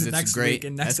these things next week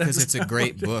and next episode. That's because it's a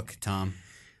great book, Tom.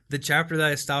 The chapter that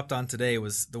I stopped on today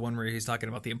was the one where he's talking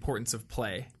about the importance of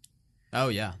play. Oh,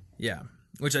 yeah. Yeah,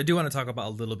 which I do want to talk about a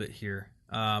little bit here.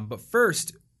 But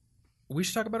first, we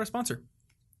should talk about our sponsor.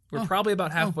 We're probably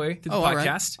about halfway through the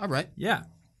podcast. All right. Yeah.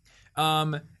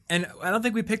 And I don't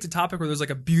think we picked a topic where there's like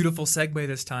a beautiful segue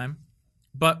this time.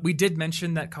 But we did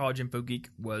mention that College Info Geek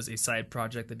was a side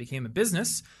project that became a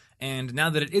business. And now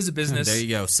that it is a business... There you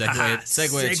go.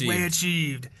 Segue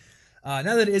achieved. Now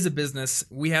that it is a business,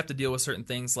 we have to deal with certain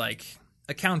things like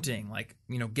accounting, like,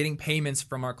 getting payments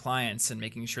from our clients and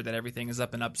making sure that everything is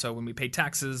up and up. So when we pay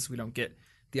taxes, we don't get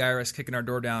the IRS kicking our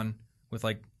door down with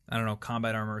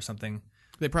combat armor or something.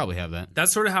 They probably have that.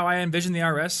 That's sort of how I envision the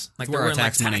IRS. Like they're wearing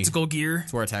tactical gear.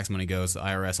 That's where our tax money goes.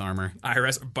 IRS armor.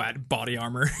 IRS body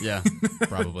armor. Yeah,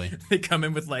 probably. They come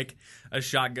in with like a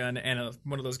shotgun and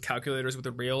one of those calculators with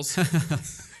the rails.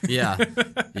 Yeah,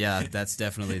 that's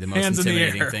definitely the most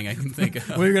intimidating thing I can think of.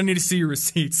 We're going to need to see your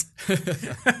receipts.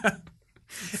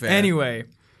 Anyway.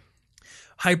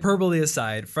 Hyperbole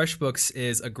aside, FreshBooks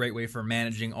is a great way for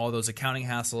managing all those accounting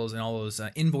hassles and all those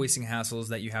invoicing hassles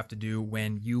that you have to do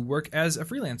when you work as a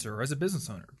freelancer or as a business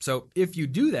owner. So if you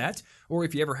do that, or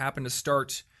if you ever happen to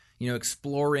start,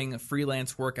 exploring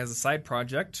freelance work as a side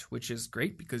project, which is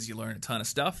great because you learn a ton of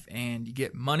stuff and you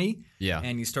get money,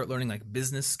 and you start learning like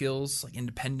business skills, like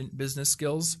independent business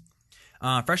skills.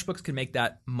 FreshBooks can make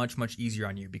that much, much easier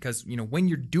on you because, when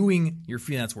you're doing your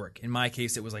freelance work, in my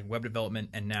case, it was like web development,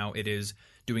 and now it is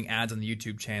doing ads on the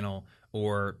YouTube channel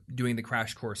or doing the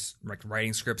crash course, like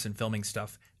writing scripts and filming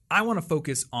stuff. I want to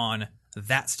focus on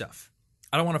that stuff.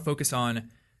 I don't want to focus on,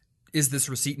 is this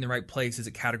receipt in the right place? Is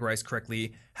it categorized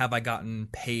correctly? Have I gotten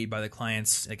paid by the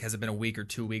clients? Like, has it been a week or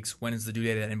 2 weeks? When is the due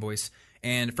date of that invoice?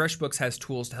 And FreshBooks has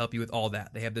tools to help you with all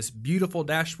that. They have this beautiful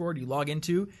dashboard you log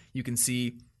into. You can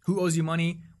see who owes you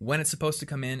money, when it's supposed to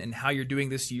come in, and how you're doing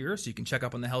this year, so you can check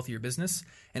up on the health of your business.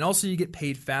 And also you get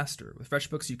paid faster. With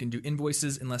FreshBooks, you can do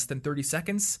invoices in less than 30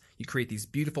 seconds. You create these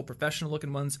beautiful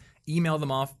professional-looking ones, email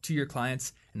them off to your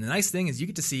clients. And the nice thing is you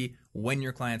get to see when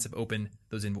your clients have opened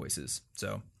those invoices.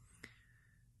 So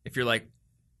if you're like,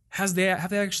 have they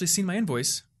actually seen my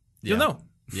invoice? You'll know.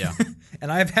 Yeah.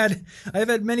 And I've had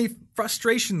many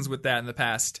frustrations with that in the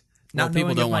past. Not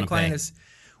people knowing don't if my want to client pay. is...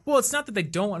 Well, it's not that they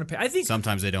don't want to pay. I think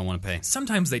sometimes they don't want to pay.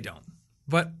 Sometimes they don't.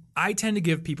 But I tend to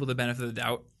give people the benefit of the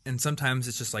doubt, and sometimes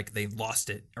it's just like they lost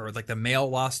it, or like the mail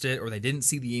lost it, or they didn't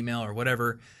see the email or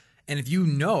whatever. And if you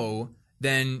know,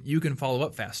 then you can follow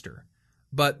up faster.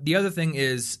 But the other thing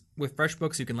is with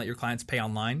FreshBooks, you can let your clients pay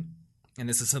online. And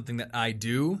this is something that I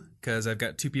do because I've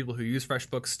got 2 people who use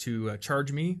FreshBooks to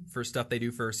charge me for stuff they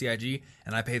do for CIG,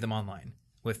 and I pay them online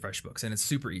with FreshBooks, and it's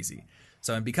super easy.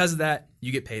 So, and because of that,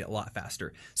 you get paid a lot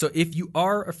faster. So if you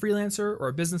are a freelancer or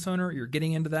a business owner, you're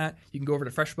getting into that, you can go over to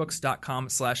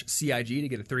freshbooks.com/CIG to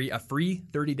get a free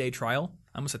 30-day trial.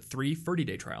 I almost said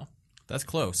 30-day trial. That's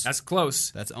close. That's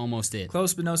close. That's almost it.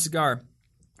 Close, but no cigar.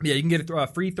 Yeah, you can get a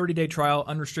free 30-day trial,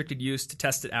 unrestricted use to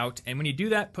test it out. And when you do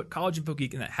that, put College Info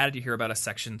Geek in that How Did You Hear About Us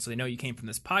section so they know you came from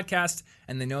this podcast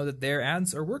and they know that their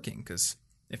ads are working. Because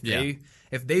if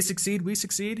they succeed, we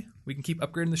succeed. We can keep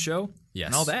upgrading the show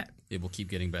and all that. It will keep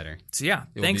getting better. So yeah,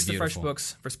 thanks to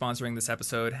FreshBooks for sponsoring this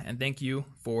episode, and thank you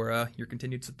for your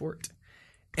continued support.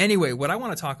 Anyway, what I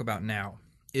want to talk about now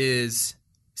is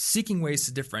seeking ways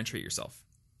to differentiate yourself.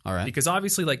 All right. Because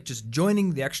obviously, like, just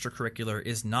joining the extracurricular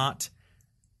is not,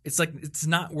 it's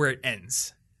not where it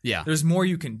ends. Yeah. There's more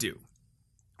you can do.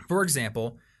 For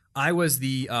example, I was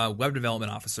the web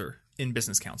development officer in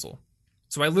Business Council.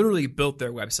 So I literally built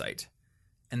their website.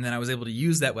 And then I was able to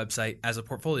use that website as a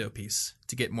portfolio piece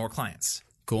to get more clients.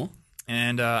 Cool.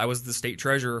 And I was the state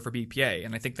treasurer for BPA.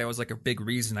 And I think that was like a big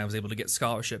reason I was able to get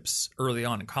scholarships early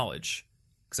on in college.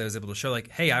 Because I was able to show like,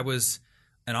 hey, I was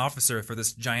an officer for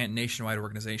this giant nationwide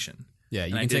organization. Yeah,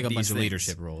 you can take a bunch of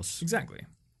leadership roles. Exactly.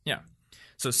 Yeah.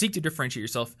 So seek to differentiate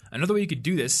yourself. Another way you could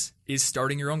do this is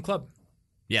starting your own club.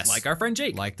 Yes. Like our friend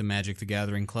Jake. Like the Magic the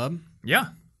Gathering Club.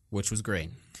 Yeah. Which was great.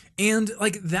 And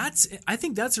like I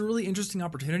think that's a really interesting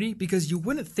opportunity because you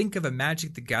wouldn't think of a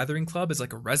Magic the Gathering Club as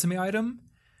like a resume item,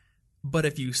 but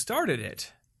if you started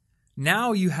it,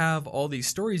 now you have all these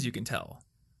stories you can tell.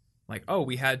 Like, oh,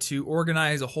 we had to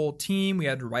organize a whole team. We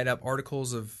had to write up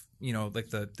articles of, like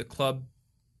the club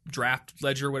draft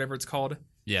ledger, whatever it's called.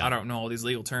 Yeah. I don't know all these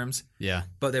legal terms. Yeah.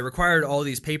 But they required all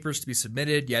these papers to be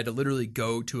submitted. You had to literally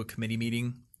go to a committee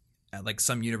meeting at like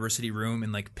some university room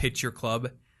and like pitch your club,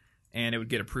 and it would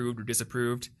get approved or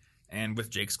disapproved. And with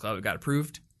Jake's club, it got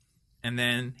approved. And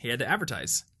then he had to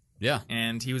advertise. Yeah.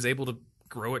 And he was able to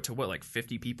grow it to like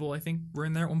 50 people, I think, were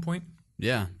in there at one point.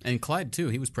 Yeah. And Clyde, too,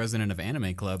 he was president of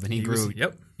Anime Club, and he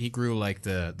grew like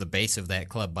the base of that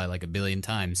club by like 1 billion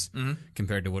times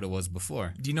compared to what it was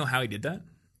before. Do you know how he did that?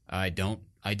 I don't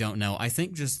know. I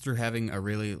think just through having a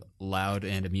really loud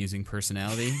and amusing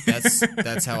personality.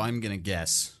 That's how I'm going to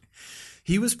guess.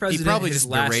 He was president. He probably just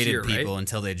berated year, people right?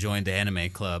 until they joined the Anime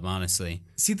Club, honestly.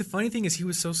 See, the funny thing is he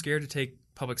was so scared to take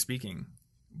public speaking.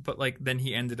 But like then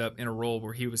he ended up in a role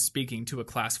where he was speaking to a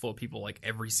class full of people like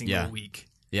every single week.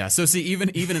 Yeah. So see, even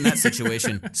in that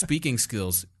situation, speaking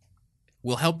skills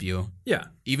will help you. Yeah.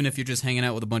 Even if you're just hanging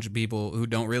out with a bunch of people who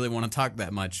don't really want to talk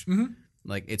that much. Mm-hmm.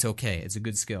 Like, it's okay. It's a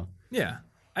good skill. Yeah.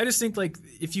 I just think, like,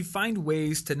 if you find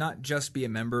ways to not just be a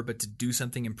member, but to do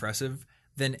something impressive,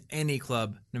 then any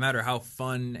club, no matter how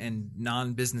fun and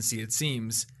non-businessy it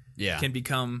seems, can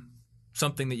become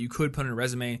something that you could put on a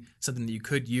resume, something that you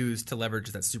could use to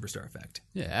leverage that superstar effect.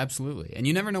 Yeah, absolutely. And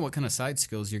you never know what kind of side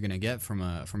skills you're going to get from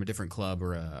a different club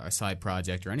or a side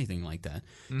project or anything like that.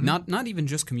 Mm-hmm. Not even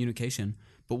just communication.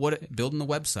 But building the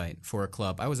website for a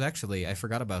club. I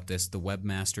forgot about this, the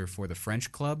webmaster for the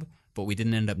French club, but we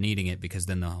didn't end up needing it because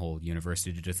then the whole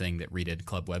university did a thing that redid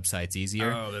club websites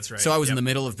easier. Oh, that's right. So I was in the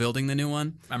middle of building the new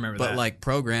one. I remember that. But like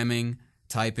programming,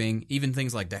 typing, even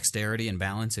things like dexterity and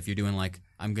balance, if you're doing like,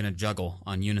 I'm going to juggle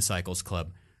on Unicycles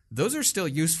Club, those are still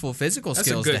useful physical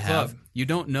skills to have. Club. You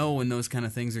don't know when those kind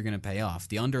of things are going to pay off.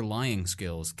 The underlying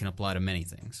skills can apply to many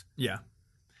things. Yeah.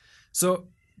 So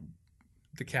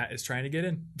the cat is trying to get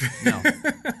in. No.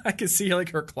 I can see like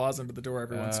her claws under the door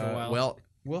every once in a while. Well,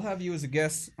 we'll have you as a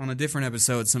guest on a different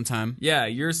episode sometime. Yeah,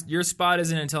 your spot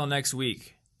isn't until next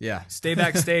week. Yeah. Stay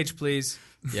backstage, please.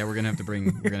 Yeah, we're gonna have to bring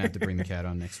the cat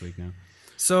on next week now.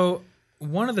 So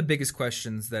one of the biggest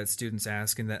questions that students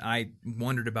ask and that I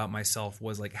wondered about myself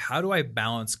was like, how do I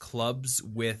balance clubs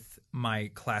with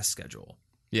my class schedule?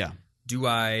 Yeah.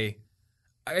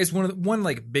 It's one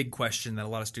like big question that a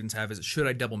lot of students have is, should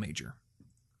I double major?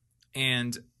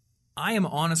 And I am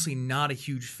honestly not a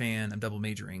huge fan of double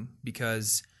majoring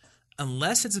because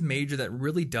unless it's a major that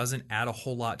really doesn't add a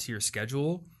whole lot to your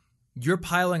schedule, you're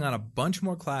piling on a bunch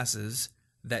more classes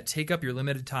that take up your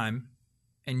limited time,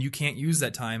 and you can't use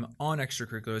that time on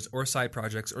extracurriculars or side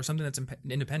projects or something that's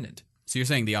independent. So you're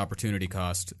saying the opportunity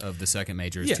cost of the second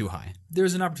major is too high?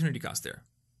 There's an opportunity cost there.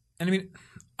 And I mean,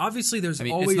 obviously it's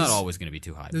not always going to be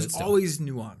too high. There's always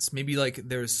nuance. Maybe like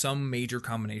there's some major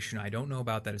combination I don't know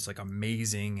about that is like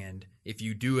amazing, and if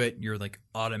you do it, you're like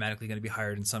automatically going to be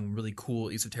hired in some really cool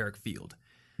esoteric field.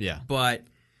 Yeah. But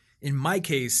in my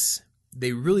case,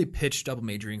 they really pitched double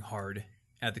majoring hard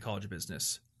at the College of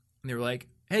Business. And they were like,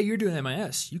 hey, you're doing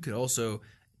MIS. You could also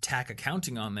tack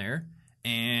accounting on there,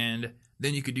 and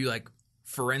then you could do like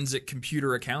forensic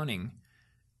computer accounting.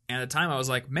 And at the time, I was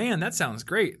like, man, that sounds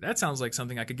great. That sounds like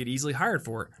something I could get easily hired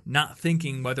for, not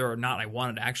thinking whether or not I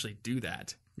wanted to actually do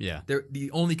that. Yeah.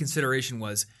 The only consideration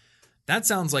was, that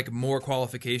sounds like more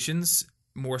qualifications,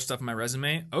 more stuff in my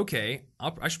resume. Okay,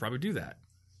 I should probably do that.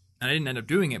 And I didn't end up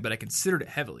doing it, but I considered it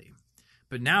heavily.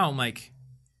 But now I'm like,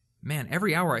 man,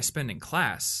 every hour I spend in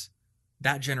class,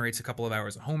 that generates a couple of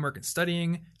hours of homework and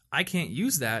studying. I can't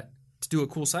use that to do a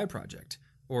cool side project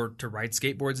or to ride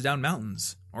skateboards down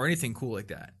mountains or anything cool like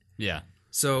that. Yeah.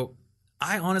 So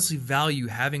I honestly value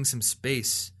having some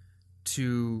space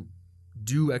to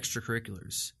do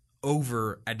extracurriculars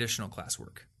over additional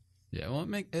classwork. Yeah, well,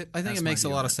 I think it makes a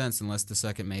lot of sense unless the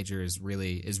second major is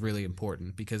really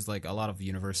important because like a lot of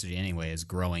university anyway is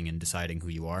growing and deciding who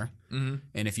you are. Mm-hmm.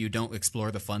 And if you don't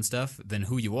explore the fun stuff, then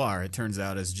who you are, it turns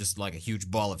out, is just like a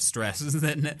huge ball of stress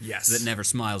that never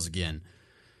smiles again.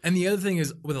 And the other thing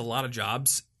is with a lot of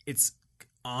jobs, it's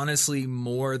honestly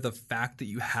more the fact that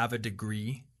you have a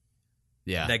degree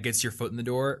that gets your foot in the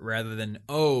door rather than,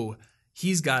 oh,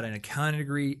 he's got an accounting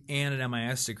degree and an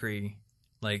MIS degree.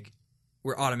 Like,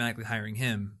 we're automatically hiring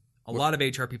him. A lot of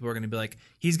HR people are going to be like,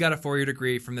 he's got a 4-year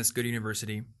degree from this good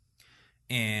university.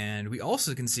 And we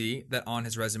also can see that on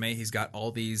his resume, he's got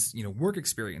all these, work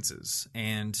experiences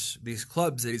and these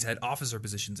clubs that he's had officer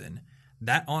positions in.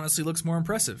 That honestly looks more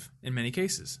impressive in many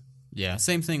cases. Yeah,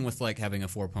 same thing with like having a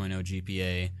 4.0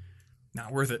 GPA.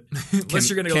 Not worth it. Unless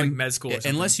you're going to go like med school or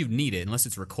something. Unless you need it, unless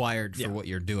it's required for what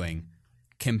you're doing,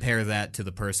 compare that to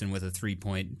the person with a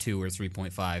 3.2 or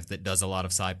 3.5 that does a lot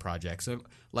of side projects. So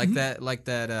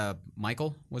that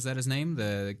Michael, was that his name?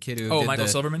 The kid who Michael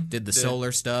Silverman did the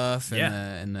solar stuff Yeah.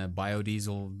 and the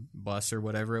biodiesel bus or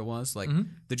whatever it was. Like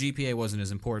the GPA wasn't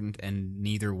as important, and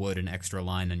neither would an extra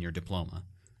line on your diploma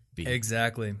be.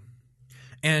 Exactly.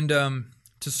 And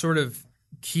to sort of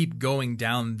keep going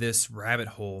down this rabbit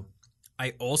hole,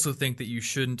 I also think that you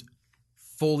shouldn't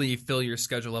fully fill your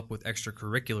schedule up with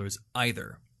extracurriculars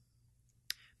either.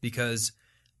 Because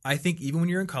I think even when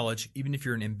you're in college, even if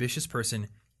you're an ambitious person,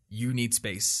 you need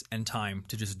space and time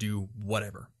to just do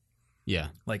whatever. Yeah.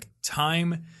 Like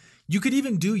time, you could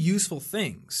even do useful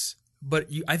things, but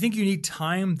I think you need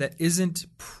time that isn't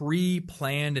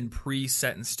pre-planned and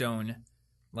pre-set in stone,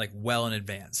 like well in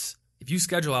advance. If you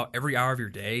schedule out every hour of your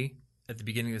day at the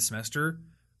beginning of the semester,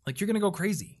 like you're going to go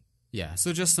crazy. Yeah,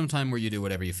 so just some time where you do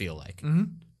whatever you feel like. Mm-hmm.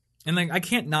 And like I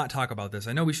can't not talk about this.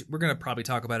 I know we're going to probably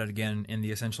talk about it again in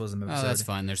the Essentialism episode. Oh, that's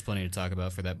fine. There's plenty to talk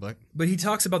about for that book. But he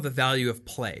talks about the value of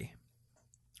play.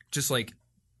 Just like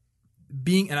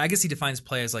being, and I guess he defines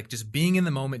play as like just being in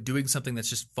the moment, doing something that's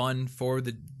just fun for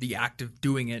the act of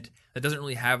doing it, that doesn't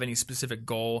really have any specific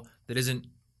goal, that isn't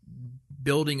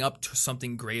building up to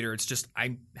something greater. It's just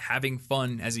I'm having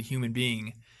fun as a human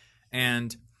being.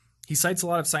 And he cites a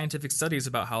lot of scientific studies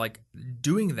about how like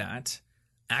doing that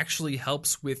actually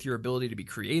helps with your ability to be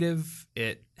creative.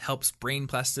 It helps brain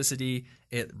plasticity.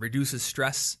 It reduces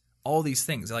stress. All these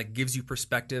things. It like gives you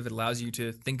perspective. It allows you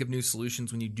to think of new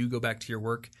solutions when you do go back to your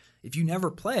work. If you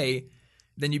never play,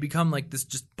 then you become like this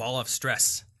just ball of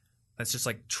stress that's just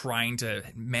like trying to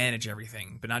manage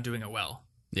everything but not doing it well.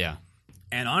 Yeah.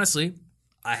 And honestly,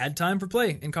 I had time for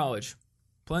play in college.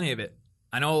 Plenty of it.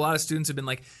 I know a lot of students have been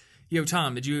like, yo,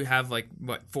 Tom, did you have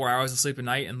 4 hours of sleep a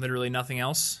night and literally nothing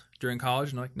else during college?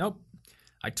 And I'm like, nope.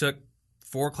 I took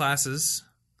 4 classes,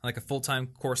 like a full-time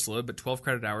course load, but 12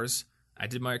 credit hours. I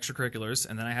did my extracurriculars,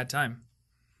 and then I had time.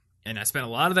 And I spent a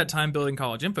lot of that time building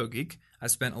College Info Geek. I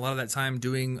spent a lot of that time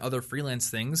doing other freelance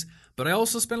things, but I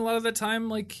also spent a lot of that time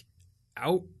like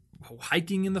out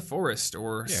hiking in the forest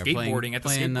or skateboarding at the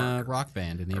skate park. Playing Rock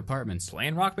Band in the apartments.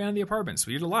 Playing Rock Band in the apartments.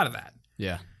 We did a lot of that.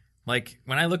 Yeah. Like,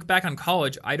 when I look back on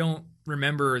college, I don't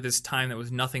remember this time that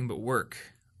was nothing but work.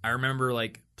 I remember,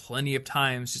 like, plenty of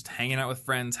times just hanging out with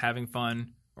friends, having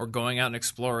fun, or going out and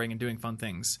exploring and doing fun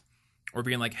things. Or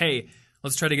being like, hey,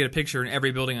 let's try to get a picture in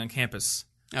every building on campus.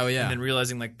 Oh, yeah. And then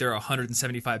realizing, like, there are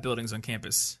 175 buildings on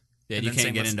campus. Yeah, and you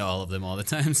can't get into all of them all the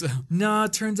time, so. No,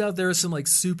 it turns out there are some, like,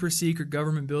 super secret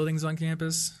government buildings on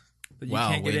campus that you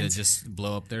can't get into. Way to just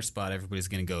blow up their spot. Everybody's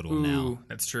going to go to them now.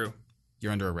 That's true.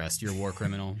 You're under arrest. You're a war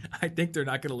criminal. I think they're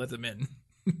not going to let them in.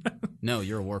 No,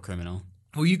 you're a war criminal.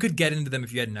 Well, you could get into them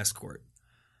if you had an escort.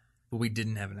 But we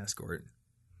didn't have an escort.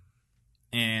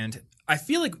 And I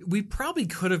feel like we probably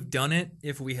could have done it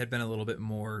if we had been a little bit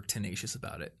more tenacious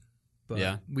about it. But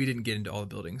yeah. We didn't get into all the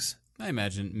buildings. I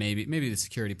imagine maybe the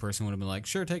security person would have been like,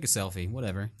 sure, take a selfie,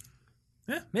 whatever.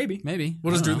 Yeah, maybe.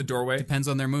 We'll just do it in the doorway. Depends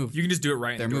on their move. You can just do it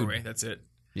right in the doorway. That's it.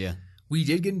 Yeah. We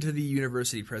did get into the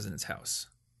university president's house.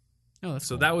 Oh, that's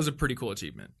so cool. That was a pretty cool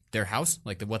achievement. Their house?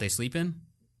 Like what they sleep in?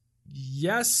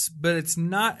 Yes, but it's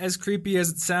not as creepy as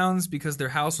it sounds because their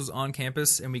house was on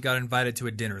campus and we got invited to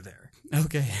a dinner there.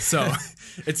 Okay. So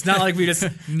it's not like we just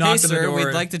knocked on the door.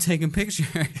 We'd like to take a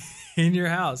picture in your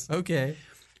house. Okay.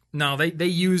 No, they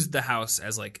used the house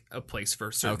as like a place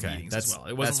for certain meetings as well.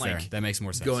 It wasn't like fair. That makes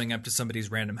more sense. Going up to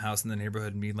somebody's random house in the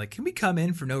neighborhood and being like, "Can we come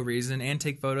in for no reason and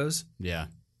take photos?" Yeah.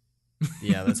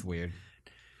 Yeah, that's weird.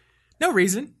 No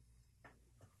reason.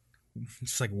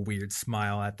 Just like a weird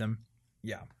smile at them.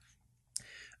 Yeah.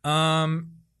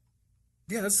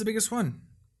 Yeah, that's the biggest one.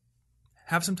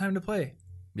 Have some time to play.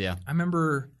 Yeah. I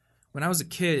remember when I was a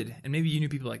kid, and maybe you knew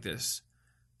people like this,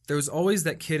 there was always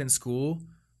that kid in school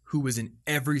who was in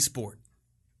every sport.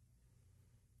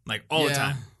 Like all the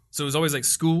time. So it was always like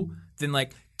school, then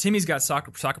like Timmy's got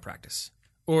soccer practice.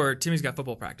 Or Timmy's got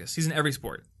football practice. He's in every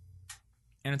sport.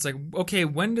 And it's like, okay,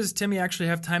 when does Timmy actually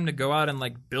have time to go out and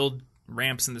like build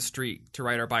ramps in the street to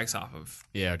ride our bikes off of?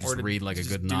 Yeah, just read like a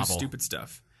good do novel. Stupid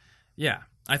stuff. Yeah.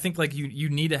 I think like you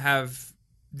need to have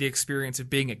the experience of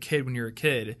being a kid when you're a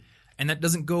kid, and that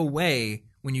doesn't go away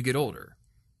when you get older.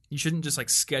 You shouldn't just like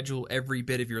schedule every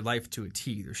bit of your life to a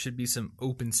T. There should be some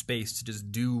open space to just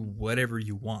do whatever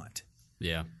you want.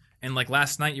 Yeah. And like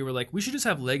last night you were like, we should just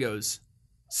have Legos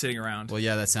sitting around. Well,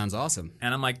 yeah, that sounds awesome.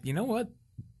 And I'm like, you know what?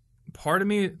 Part of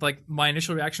me, like my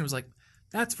initial reaction was like,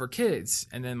 that's for kids.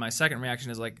 And then my second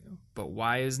reaction is like, but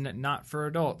why isn't it not for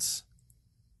adults?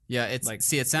 Yeah, it's like,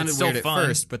 see, it sounded it's weird so at fun.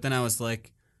 first, but then I was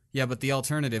like, Yeah, but the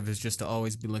alternative is just to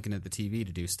always be looking at the TV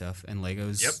to do stuff, and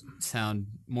Legos sound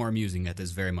more amusing at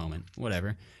this very moment.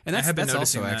 Whatever. And that's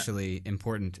also actually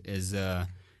important is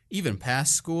even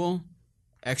past school,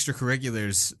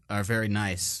 extracurriculars are very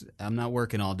nice. I'm not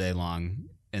working all day long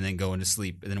and then going to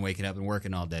sleep and then waking up and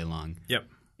working all day long. Yep.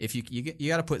 If you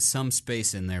got to put some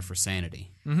space in there for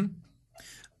sanity. Mm-hmm.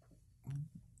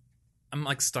 I'm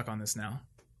like stuck on this now.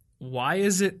 Why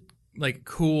is it like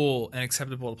cool and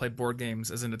acceptable to play board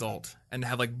games as an adult and to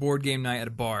have like board game night at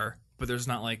a bar, but there's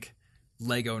not like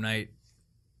Lego night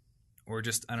or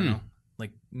just I don't know,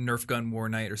 like Nerf gun war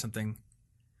night or something?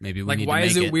 Maybe we like need why to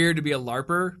make is it weird to be a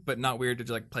LARPer but not weird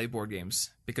to like play board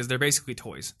games because they're basically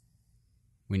toys?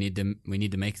 We need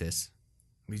to make this.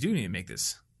 We do need to make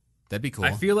this. That'd be cool.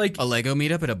 I feel like a Lego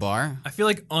meetup at a bar. I feel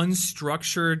like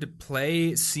unstructured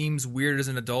play seems weird as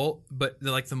an adult, but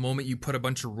like the moment you put a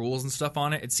bunch of rules and stuff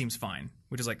on it, it seems fine.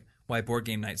 Which is like why board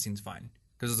game night seems fine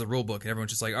because there's a rule book and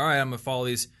everyone's just like, all right, I'm gonna follow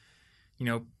these, you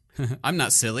know. I'm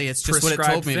not silly. It's just what it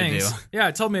told me to do. Yeah,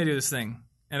 it told me to do this thing,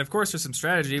 and of course there's some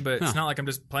strategy, but it's not like I'm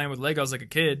just playing with Legos like a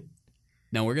kid.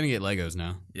 No, we're gonna get Legos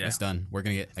now. Yeah, it's done. We're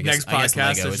gonna get next podcast.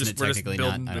 Lego, we're just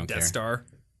building not? the Death Star.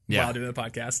 Yeah. While doing the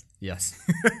podcast. Yes.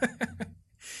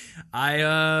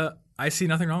 I see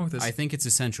nothing wrong with this. I think it's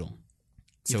essential.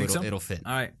 So it'll fit.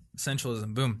 All right.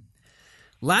 Essentialism. Boom.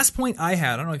 Last point I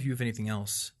had, I don't know if you have anything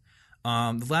else.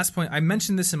 The last point, I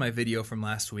mentioned this in my video from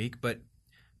last week, but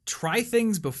try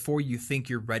things before you think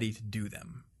you're ready to do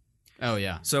them. Oh,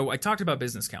 yeah. So I talked about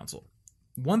Business Council.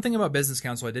 One thing about Business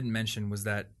Council I didn't mention was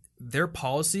that their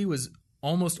policy was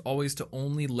almost always to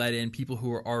only let in people who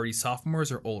were already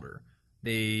sophomores or older.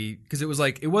 Because it was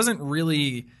like, it wasn't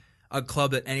really a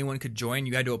club that anyone could join.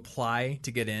 You had to apply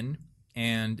to get in.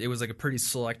 And it was like a pretty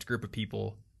select group of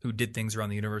people who did things around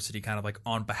the university kind of like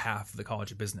on behalf of the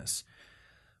College of Business.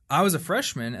 I was a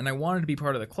freshman and I wanted to be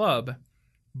part of the club,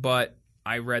 but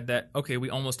I read that, okay,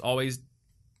 we almost always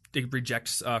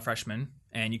reject freshmen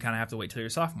and you kind of have to wait till you're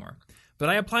a sophomore. But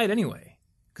I applied anyway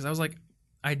because I was like,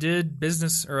 I did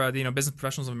business or Business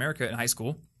Professionals of America in high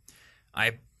school.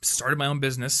 I started my own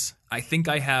business. I think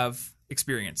I have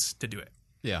experience to do it.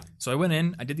 Yeah. So I went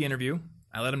in, I did the interview.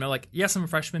 I let them know like, yes, I'm a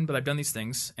freshman, but I've done these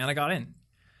things, and I got in.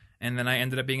 And then I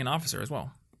ended up being an officer as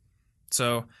well.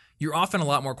 So you're often a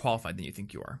lot more qualified than you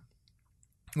think you are.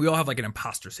 We all have like an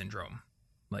imposter syndrome.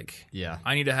 Like, yeah,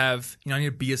 I need to have, I need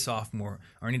to be a sophomore,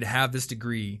 or I need to have this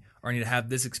degree, or I need to have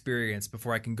this experience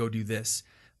before I can go do this.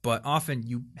 But often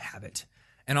you have it.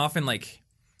 And often like,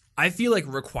 I feel like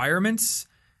requirements,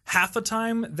 half the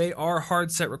time they are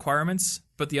hard set requirements,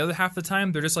 but the other half of the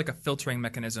time they're just like a filtering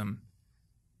mechanism.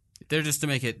 They're just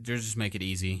make it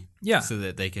easy. Yeah. So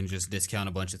that they can just discount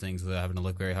a bunch of things without having to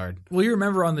look very hard. Well, you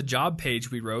remember on the job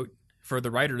page we wrote for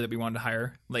the writer that we wanted to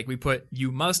hire, like we put,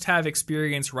 you must have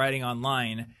experience writing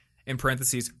online in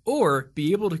parentheses, or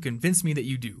be able to convince me that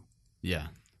you do. Yeah.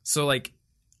 So like,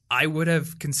 I would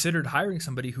have considered hiring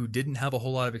somebody who didn't have a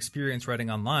whole lot of experience writing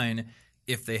online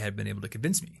if they had been able to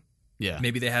convince me. Yeah.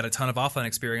 Maybe they had a ton of offline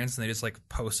experience and they just like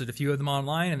posted a few of them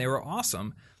online and they were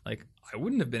awesome. Like, I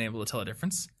wouldn't have been able to tell a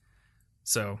difference.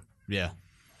 So, yeah.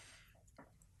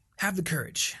 Have the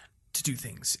courage to do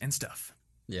things and stuff.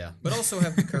 Yeah. But also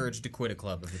have the courage to quit a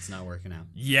club if it's not working out.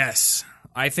 Yes.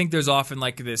 I think there's often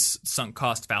like this sunk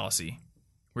cost fallacy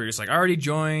where you're just like, I already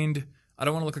joined. I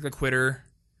don't want to look like a quitter.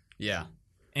 Yeah.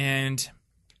 And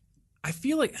I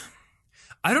feel like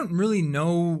I don't really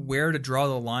know where to draw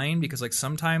the line because like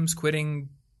sometimes quitting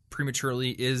prematurely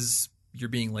is you're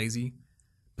being lazy,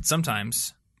 but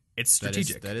sometimes it's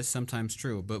strategic. That is sometimes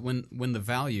true, but when the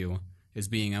value is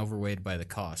being overweighed by the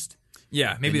cost,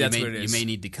 yeah, maybe that's what it is. You may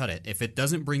need to cut it. If it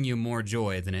doesn't bring you more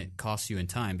joy than it costs you in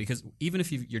time, because even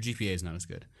if your GPA is not as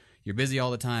good, you're busy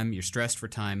all the time, you're stressed for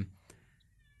time,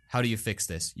 how do you fix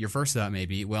this? Your first thought may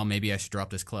be, well, maybe I should drop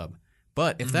this club.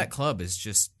 But if that club is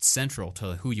just central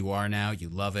to who you are now, you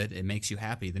love it, it makes you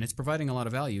happy, then it's providing a lot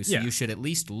of value. So you should at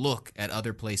least look at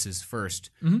other places first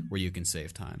where you can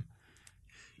save time.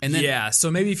 And then,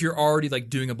 so maybe if you're already like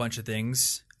doing a bunch of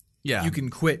things, you can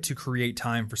quit to create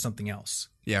time for something else.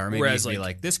 Yeah, or maybe you'd be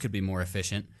like, this could be more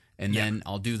efficient, and then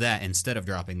I'll do that instead of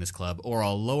dropping this club, or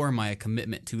I'll lower my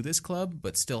commitment to this club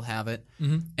but still have it.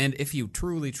 Mm-hmm. And if you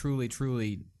truly, truly,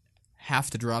 truly have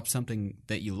to drop something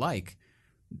that you like,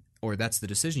 or that's the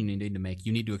decision you need to make,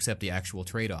 you need to accept the actual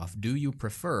trade-off. Do you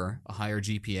prefer a higher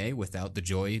GPA without the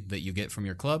joy that you get from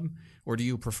your club, or do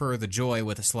you prefer the joy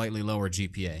with a slightly lower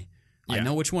GPA? Yeah. I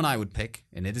know which one I would pick,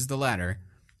 and it is the latter,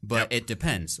 but it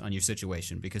depends on your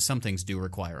situation because some things do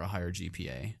require a higher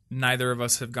GPA. Neither of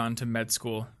us have gone to med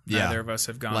school. Neither of us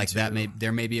have gone like to that.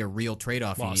 There may be a real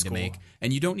trade-off you need to make,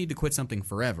 and you don't need to quit something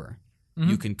forever.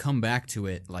 you can come back to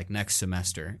it like next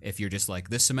semester. If you're just like,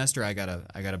 this semester I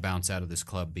gotta bounce out of this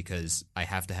club because I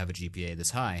have to have a GPA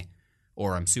this high,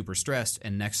 or I'm super stressed,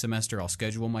 and next semester I'll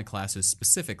schedule my classes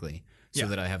specifically so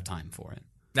that I have time for it.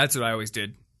 That's what I always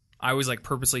did. I always like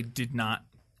purposely did not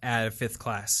add a fifth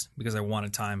class because I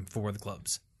wanted time for the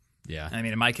clubs. Yeah. I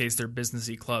mean, in my case, they're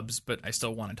businessy clubs, but I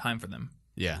still wanted time for them.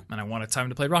 Yeah. And I wanted time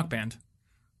to play Rock Band.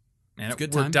 And it's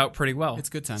it worked out pretty well. It's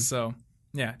good time. So,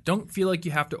 yeah, don't feel like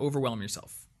you have to overwhelm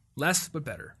yourself. Less, but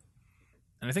better.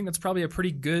 And I think that's probably a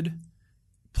pretty good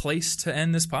place to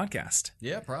end this podcast.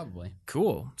 Yeah, probably.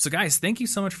 Cool. So, guys, thank you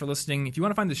so much for listening. If you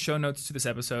want to find the show notes to this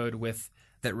episode with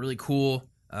that really cool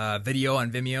video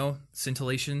on Vimeo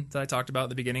scintillation that I talked about at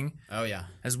the beginning. Oh, yeah.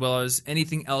 As well as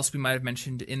anything else we might have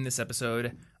mentioned in this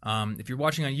episode. If you're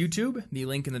watching on YouTube, the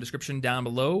link in the description down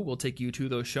below will take you to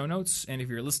those show notes. And if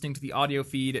you're listening to the audio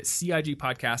feed,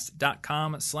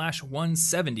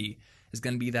 cigpodcast.com/170 is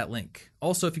going to be that link.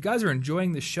 Also, if you guys are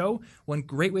enjoying the show, one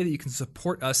great way that you can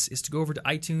support us is to go over to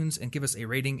iTunes and give us a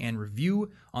rating and review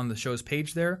on the show's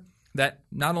page there. That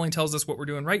not only tells us what we're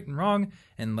doing right and wrong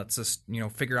and lets us,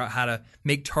 figure out how to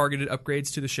make targeted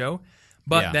upgrades to the show,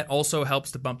 but that also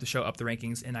helps to bump the show up the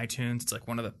rankings in iTunes. It's like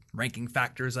one of the ranking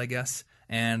factors, I guess,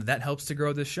 and that helps to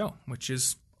grow this show, which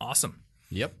is awesome.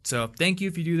 Yep. So thank you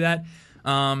if you do that.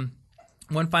 One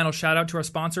final shout out to our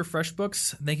sponsor,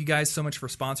 FreshBooks. Thank you guys so much for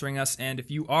sponsoring us. And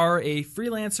if you are a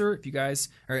freelancer,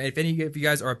 if any of you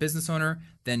guys are a business owner,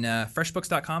 then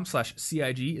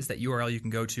freshbooks.com/CIG is that URL you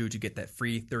can go to get that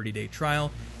free 30-day trial.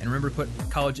 And remember to put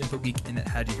College Info Geek in that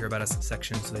How'd You Hear About Us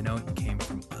section so they know it came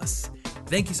from us.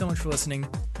 Thank you so much for listening,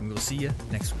 and we will see you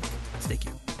next week. Stay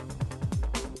cute.